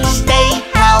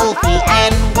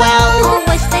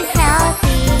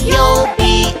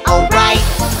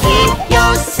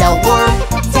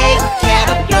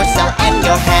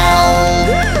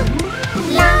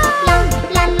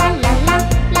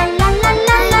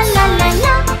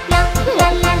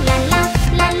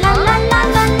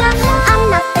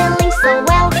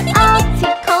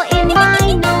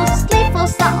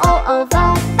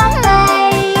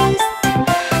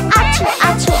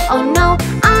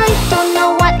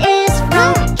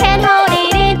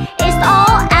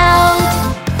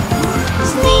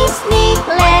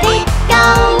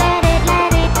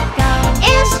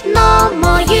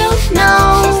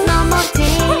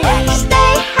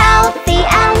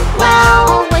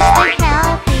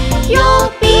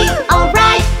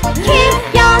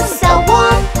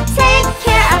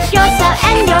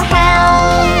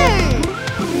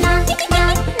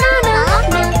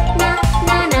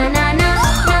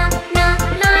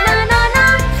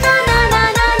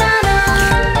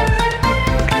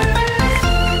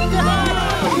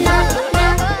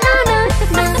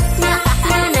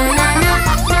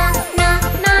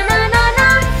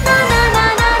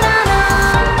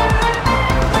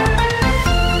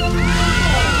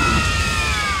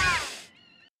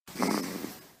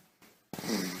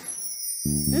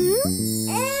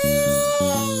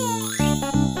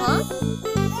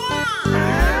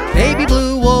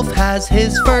has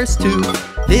his first tooth.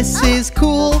 This is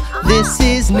cool, this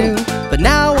is new, but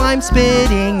now I'm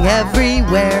spitting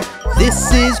everywhere.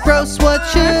 This is gross, what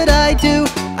should I do?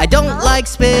 I don't like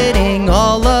spitting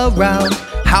all around.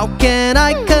 How can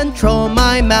I control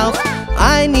my mouth?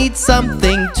 I need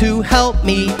something to help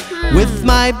me with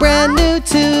my brand new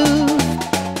tooth.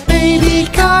 Baby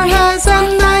car has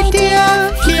an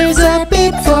idea. Here's a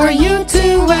bib for you to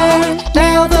wear.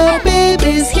 Now the bib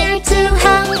is here to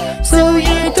help, so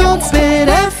you don't spit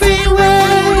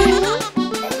everywhere.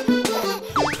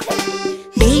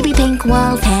 Baby pink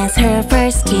wolf has her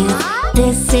first tooth.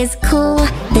 This is cool,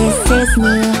 this is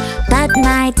new, but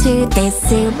my tooth is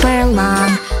super long.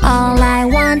 All I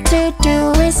want to do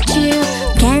is chew.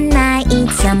 Can I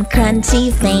eat some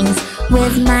crunchy things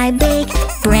with my big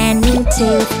brand new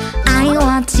tooth? I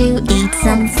want to eat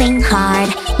something hard,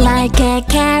 like a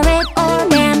carrot or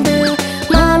bamboo.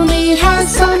 Mommy has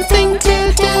something to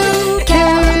do.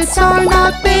 Carrots are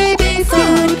not baby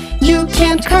food. You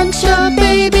can't crunch a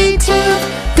baby tooth.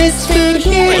 This food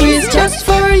here is just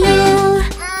for you.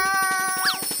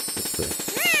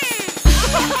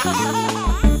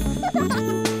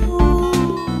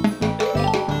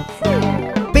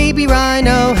 Baby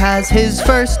rhino has his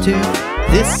first tooth.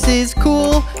 This is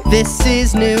cool, this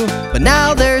is new, but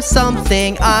now there's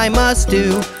something I must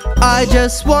do. I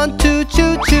just want to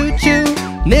chew, chew, chew.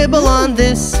 Nibble on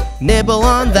this, nibble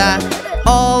on that.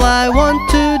 All I want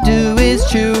to do is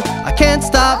chew. I can't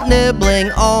stop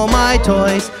nibbling all my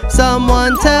toys.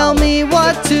 Someone tell me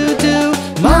what to do.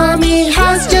 Mommy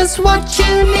has just what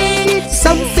you need.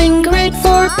 Something great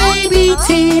for baby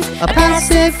teeth. A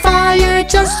pacifier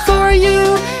just for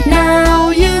you.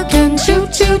 Now you can chew,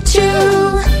 chew,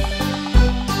 chew.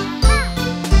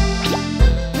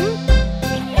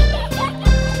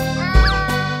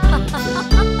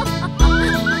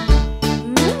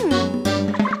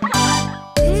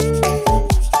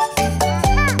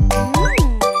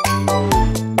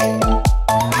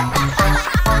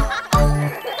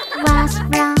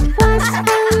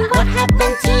 What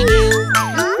happened to you?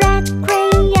 Red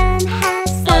crayon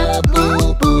has A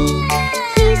boo-boo.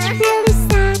 He's really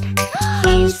sad.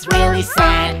 He's really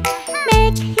sad.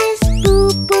 Make his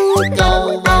boo-boo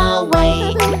Go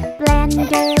away.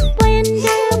 Blender,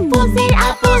 blender, Put the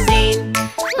apples in.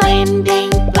 Blending,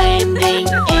 blending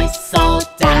is so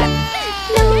done.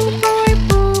 no more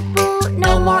boo-boo,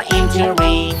 No more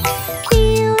injury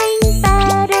feeling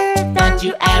better than than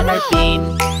you ever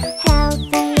been.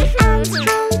 healthy and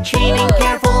strong. Treating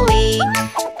carefully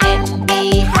and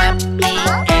be happy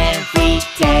every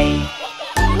day.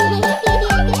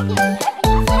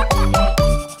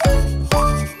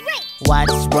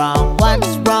 What's wrong? What's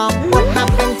wrong? What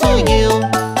happened to you?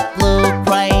 Blue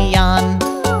crayon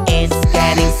is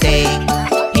getting sick.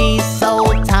 He's so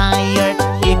tired,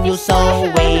 he feels so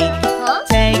weak.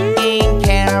 Taking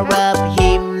care of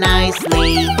him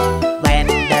nicely.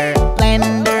 Blender,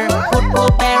 blender, put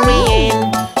blueberry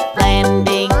in.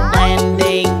 Blending,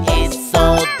 blending is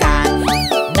so done.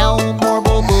 No more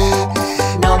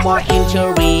boo-boo, no more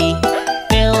injury.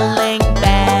 Feeling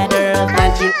better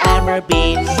than you ever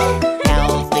been.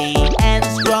 Healthy and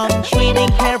strong, treating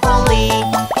carefully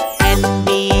and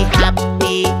be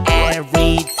happy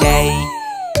every day.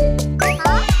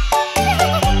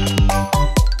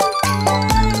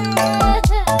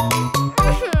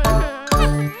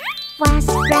 What's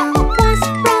wrong?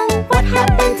 What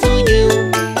happened to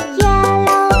you?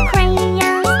 Yellow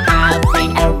crayons,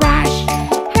 Having a rash,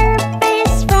 her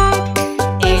face red.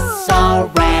 it's so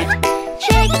red.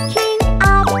 Shaking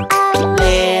up a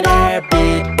Little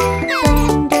bit,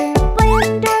 blender,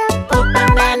 blender, put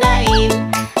banana in.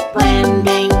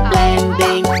 Blending,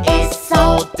 blending is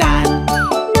so done.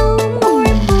 no more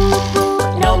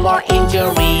boo-boo, No more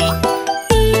injury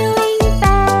feeling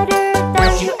better than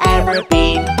than you ever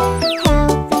been.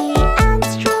 healthy and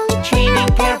strong. Treating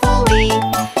carefully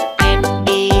and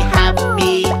be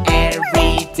happy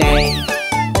every day.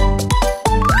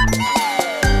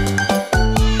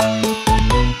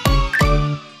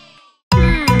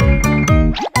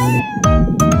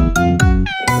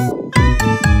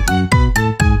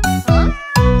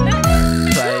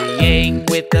 Playing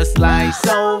with the slide,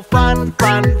 so fun,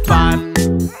 fun, fun.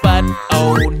 But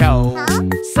oh no,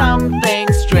 something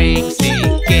strange.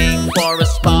 Seeking for a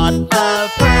spot, a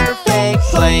perfect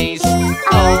place.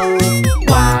 Oh,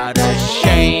 what a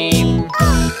shame.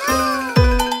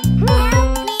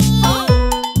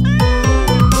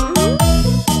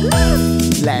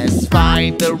 Let's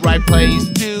find the right place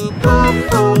to poop,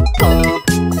 poop, poop.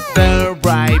 The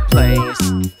right place,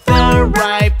 the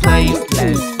right place.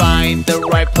 Let's find the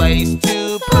right place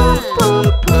to poop,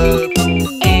 poop, poop.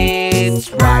 It's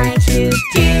right to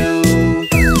do.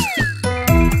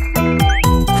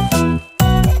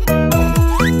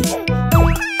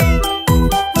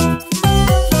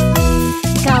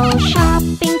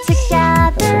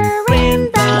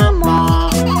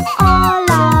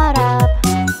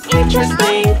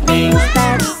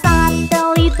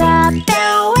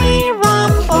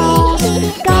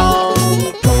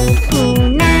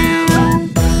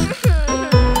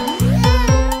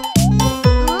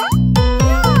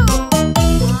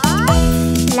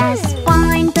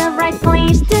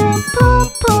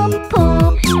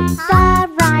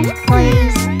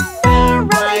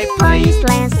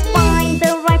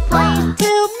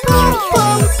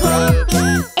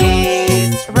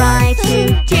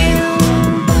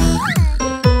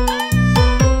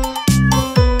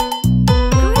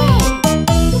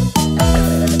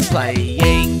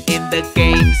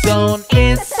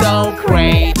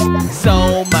 play.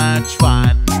 So much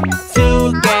fun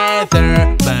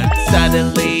together, but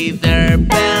suddenly their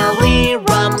belly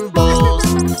rumbles.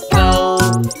 Go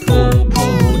poo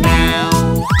poo now.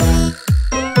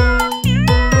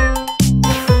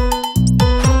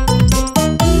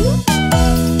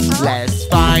 Let's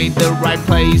find the right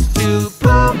place to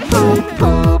poop poop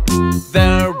poop.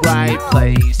 The right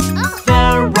place,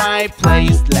 the right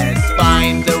place. Let's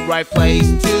find the right place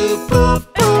to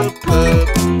poop poop poop.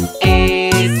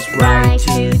 It's right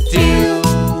to do.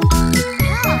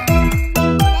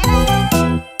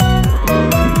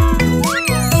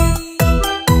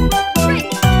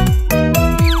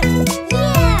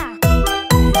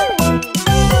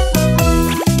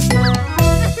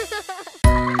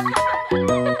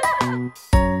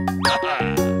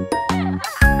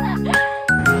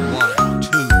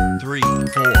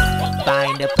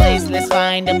 Let's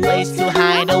find a place to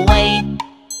hide away.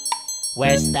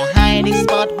 Where's the hiding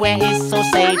spot where it's so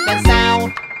safe and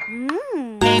sound?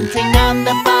 Painting on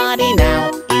the body now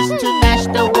is to match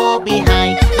the wall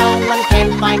behind. No one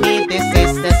can find it, this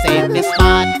is the safest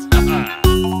spot.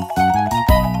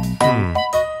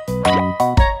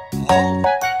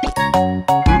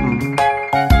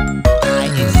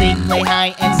 Hide and seek, play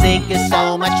hide and seek is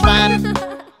so much fun.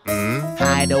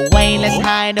 Hide away, let's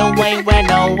hide away where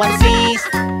no one sees.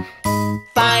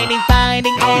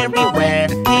 Finding everywhere.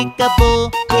 Peek-a-boo,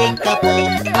 peek-a-boo.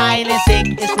 Hide and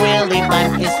seek is really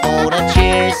fun. It's full of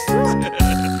cheers.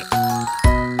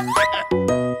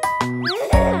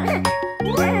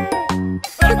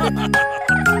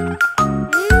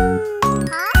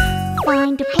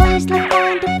 Find a place, let's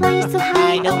find a place to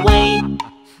hide away.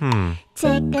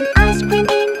 Take an ice cream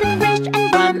in the fridge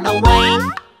and run away.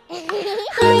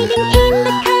 Hiding in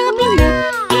the cabinet,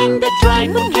 in the dry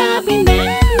food cabinet.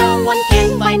 No one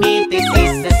can find it, this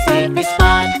is the safest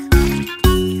spot.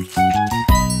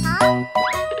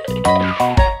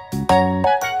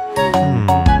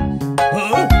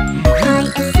 Hide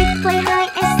and seek, play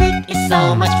hide and seek is so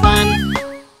much fun.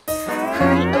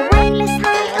 Hide away, let's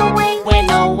hide away where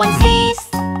no one sees.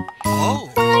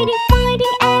 Finding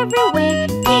everywhere.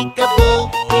 Peek-a-boo,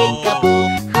 peek-a-boo.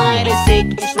 Hide and seek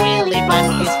is really fun,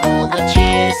 it's full of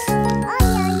cheers.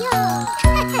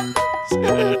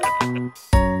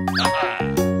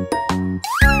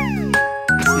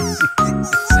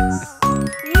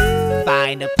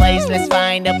 Find a place, let's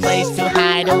find a place to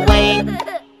hide away.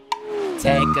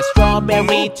 Take a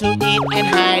strawberry to eat and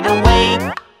hide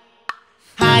away.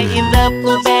 Hide in the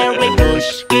blueberry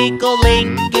bush,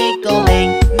 giggling,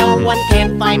 giggling. No one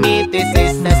can find me, this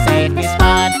is the safest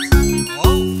spot.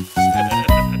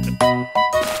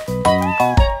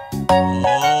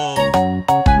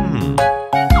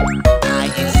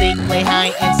 Hide and seek, play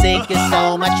hide and seek is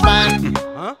so much fun.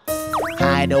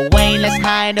 Hide away, let's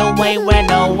hide away where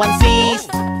no one sees.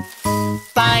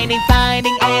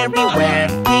 Finding everywhere.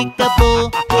 Peek-a-boo,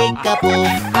 peek-a-boo.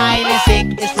 Hide and seek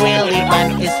is really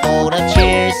fun, it's full of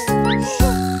cheers.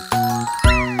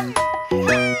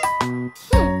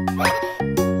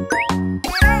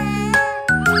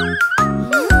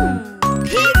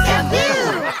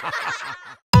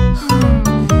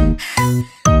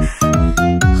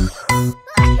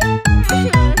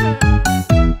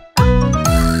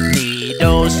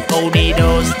 Needles, oh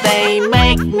needles, they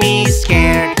make me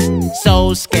scared.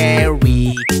 So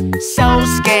scary, so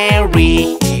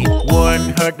scary. It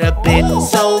won't hurt a bit,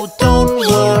 so don't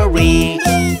worry.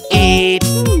 It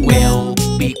will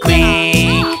be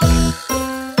quick.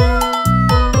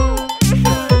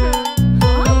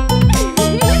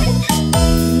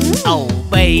 Oh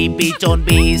baby, don't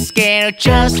be scared,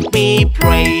 just be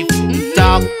brave.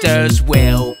 Doctors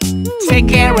will take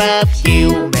care of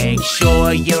you. Make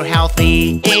sure you're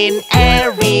healthy in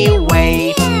every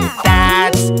way.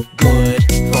 That's good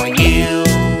for you.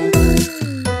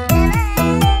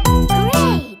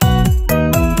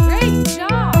 Great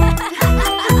job!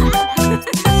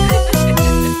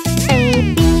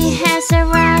 Baby has a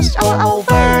rash all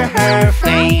over her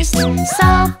face.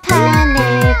 So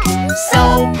panic, so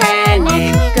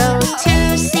panic. Go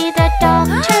to see the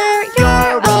doctor,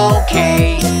 you're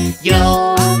okay.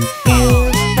 You'll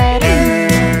feel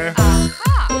better.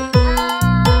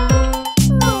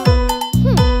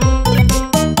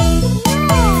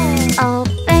 Oh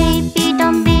baby,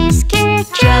 don't be scared,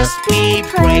 just be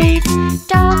brave.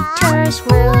 Doctors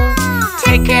will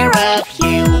take care of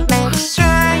you. Make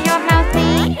sure you're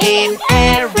healthy in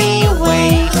every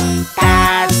way.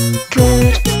 That's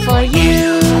good for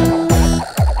you.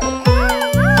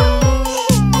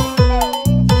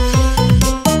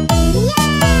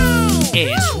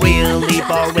 It's really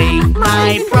boring,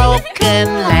 my broken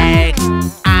leg.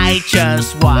 I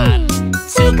just want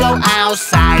to go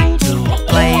outside.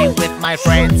 my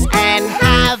friends and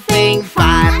having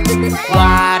fun.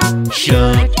 What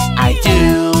should I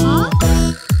do?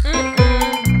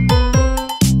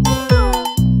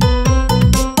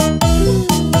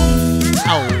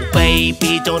 Oh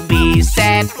baby, don't be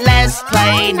sad, let's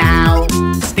play now.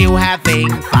 Still having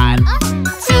fun.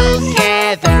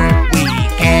 Together we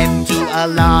can do a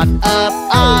lot of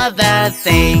other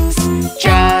things.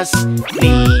 Just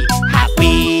be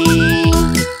happy.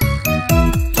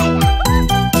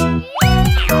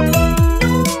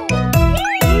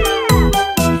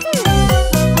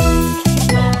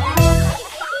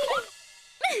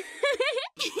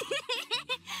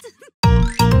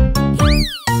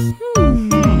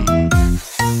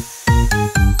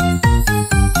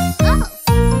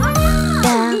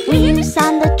 The wheels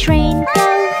on the train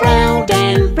go round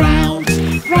and round,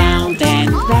 round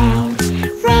and round,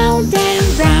 round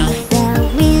and round. The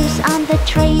wheels on the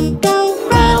train go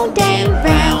round and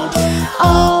round,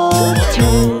 all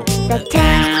through the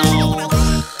town.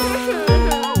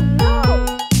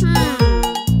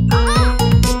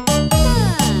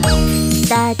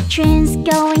 The train's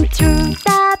going through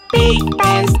the Big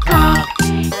Ben's clock,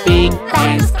 Big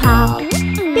Ben's clock,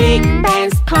 Big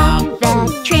Ben's clock.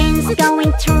 The train's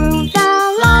going through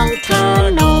the long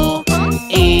tunnel.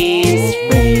 It's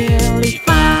really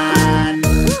fun.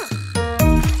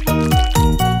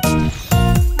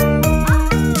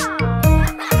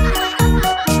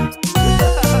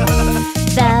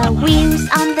 The wheels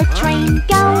on the train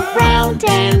go round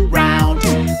and round,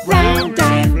 round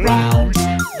and round,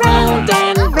 round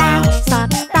and round.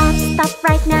 Stop, stop, stop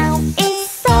right now.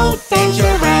 It's so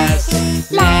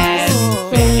dangerous. Let's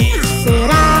fix it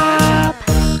up.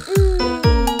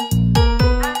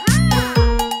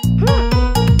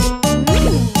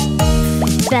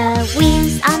 The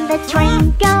wheels on the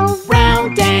train go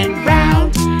round and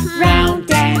round,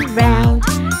 round and round,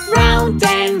 round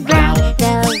and round.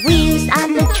 The wheels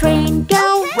on the train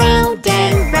go round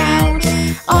and round,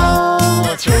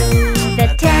 all through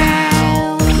the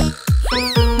town.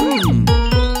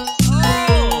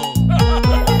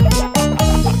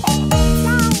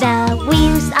 The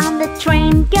wheels on the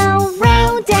train go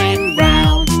round and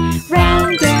round,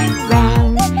 round and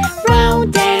round,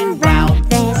 round and round.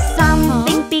 There's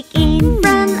something big in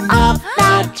front of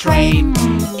the train.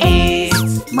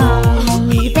 It's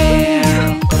Mommy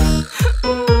Bear.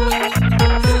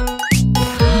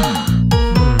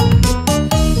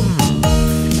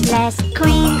 Let's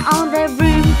clean all the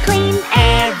room, clean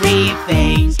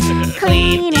everything.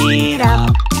 Clean it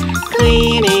up,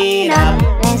 clean it up.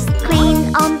 Let's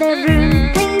clean all the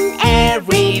room, clean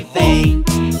everything.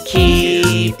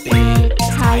 Keep it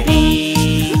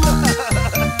tidy.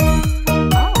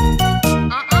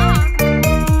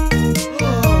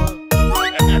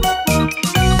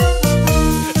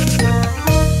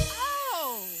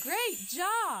 Great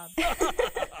job!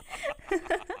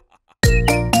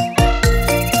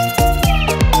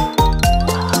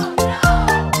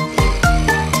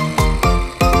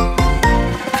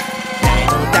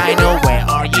 Dino, Dino, where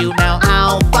are you now?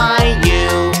 I'll find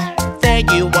you. There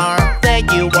you are, there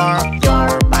you are.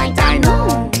 You're my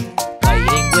Dino.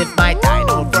 Playing with my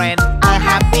Dino friend, a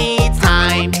happy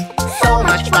time. So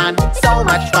much fun, so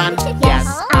much fun. Yes,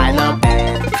 I love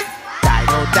it.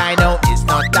 Dino, Dino is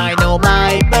not Dino,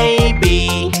 my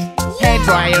baby. Hair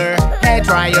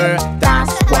dryer,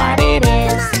 that's what it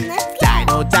is.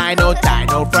 Dino, Dino,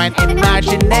 Dino friend,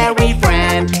 imaginary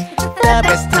friend. The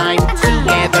best time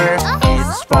together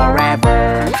is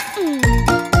forever.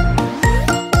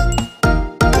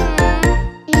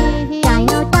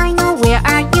 Dino, Dino, where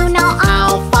are you now?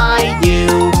 I'll find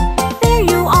you. There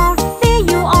you are, there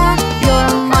you are.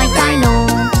 You're my Dino.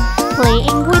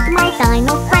 Playing with my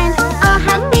Dino friend, a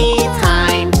happy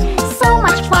time. So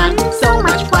much fun, so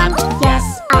much fun. Yes,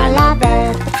 I love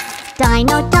it.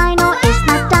 Dino, Dino is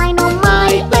not Dino,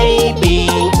 my baby.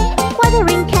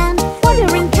 Watering can,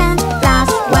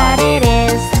 that's what it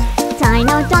is.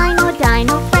 Dino, Dino,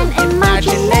 Dino friend,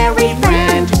 imaginary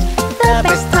friend. The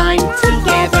best time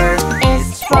together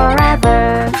is forever.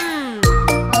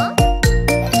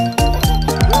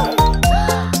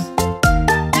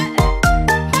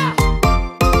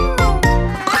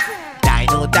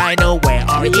 Dino, Dino, where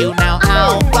are you now?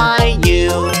 I'll find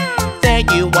you. There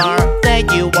you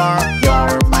are,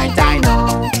 you're my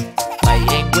Dino.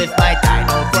 Playing with my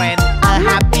Dino friend, a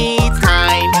happy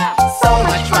time. So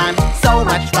much fun, so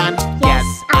much fun. Yes,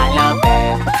 I love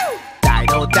it.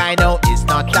 Dino, Dino is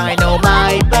not Dino,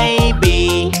 my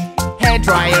baby. Hair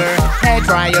dryer,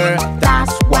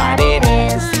 that's what it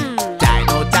is.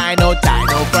 Dino, Dino,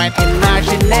 Dino friend,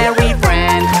 imaginary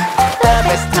friend. The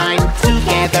best time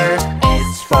together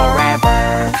is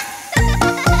forever.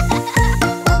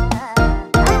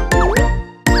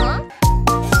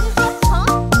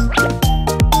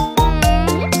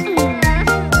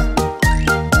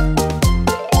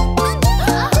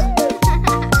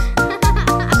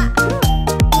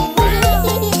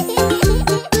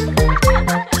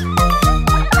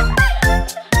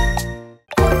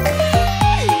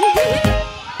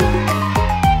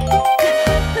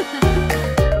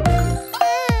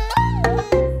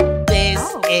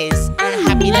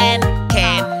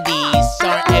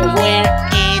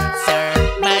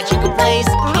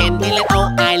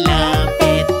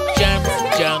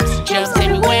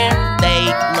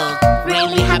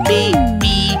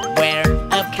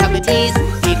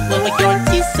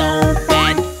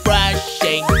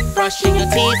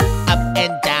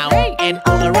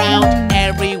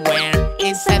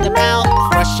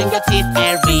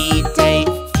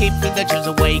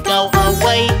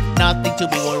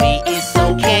 be worried, it's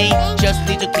okay. Just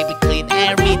need to keep it clean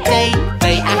every day.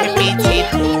 They are happy teeth,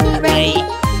 hooray!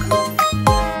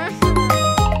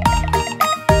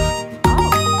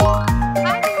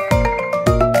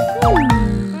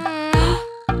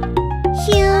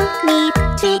 You need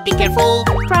To be careful,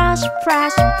 brush,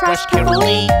 brush, brush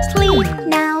carefully. Sleep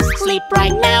now, sleep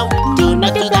right now. Do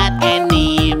not do that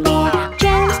anymore.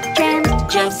 germs,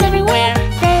 germs, Germs everywhere,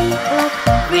 they look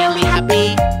really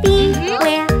happy.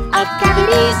 beware of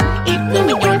cavities. It will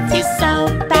make your teeth so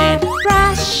bad.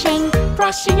 Brushing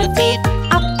Brushing your teeth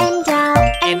up and down,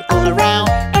 and all around,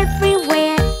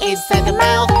 everywhere. inside the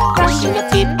mouth. Brushing your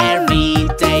teeth every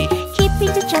day.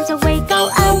 Keeping the germs away, Go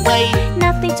away,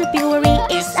 nothing to be worried.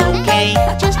 it's okay.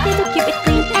 Just need to keep it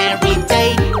clean Every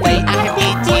day, they are happy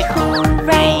teeth,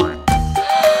 hooray!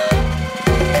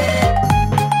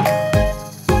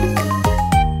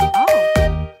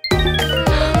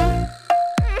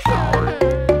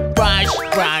 Brush,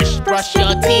 brush, brush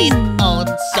your teeth.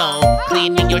 Also,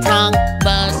 cleaning your tongue.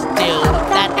 Must do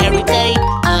that every day.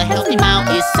 A healthy mouth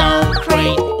is so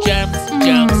great. Germs,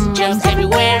 germs, germs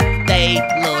everywhere. They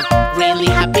look really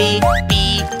happy.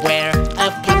 Beware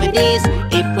of cavities.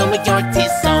 It will make your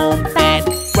teeth so bad.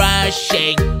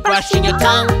 Brushing, brushing your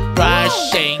tongue.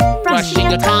 Brushing, brushing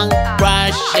your tongue.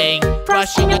 Brushing,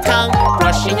 brushing your tongue.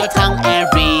 Brushing your tongue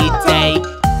every day.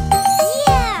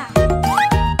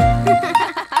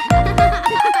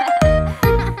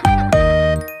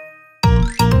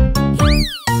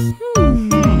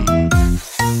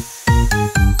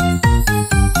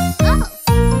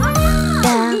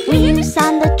 The wheels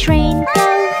on the train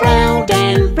go Round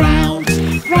and round,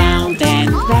 round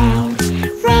and round,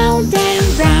 round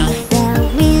and round,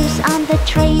 The wheels on the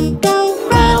train go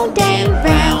round and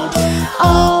round,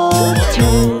 all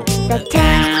through the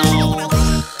town.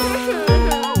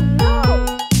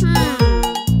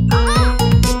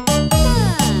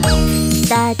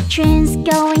 The train's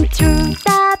going through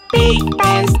the Big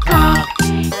Ben's clock,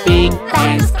 Big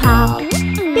Ben's clock,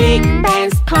 Big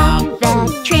Ben's clock.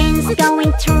 The train's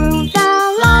going through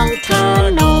the Long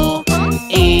tunnel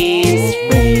is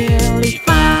really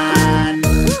fun.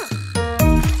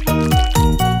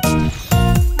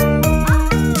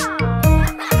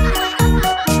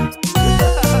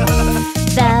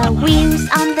 The wheels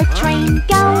on the train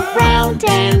go Round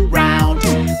and round,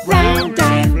 round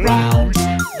and round,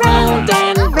 round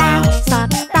and round.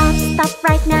 Stop, stop, stop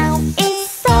right now.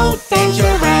 It's So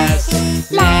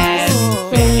dangerous, let's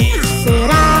fix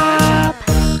it up.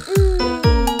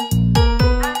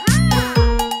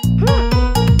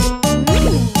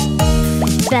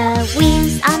 The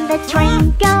wheels on the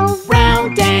train go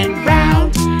Round and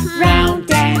round,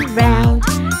 round and round,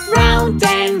 round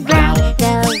and round,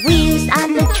 The wheels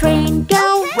on the train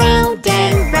go round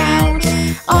and round,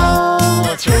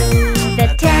 all through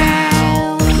the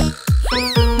town.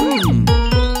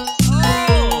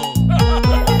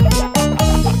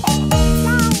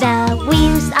 The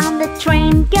wheels on the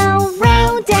train go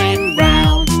round and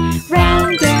round,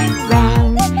 round and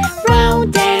round,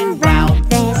 round and round.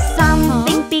 There's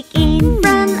something big in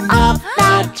front of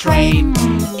the train.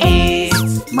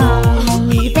 It's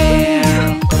Mommy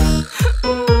Bear.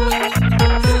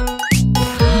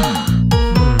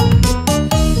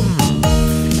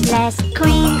 Let's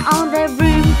clean all the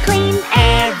room, clean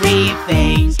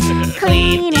Everything,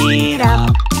 clean it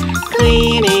up,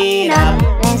 clean it up.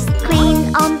 Let's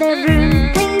clean all the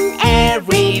room, clean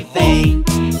Everything,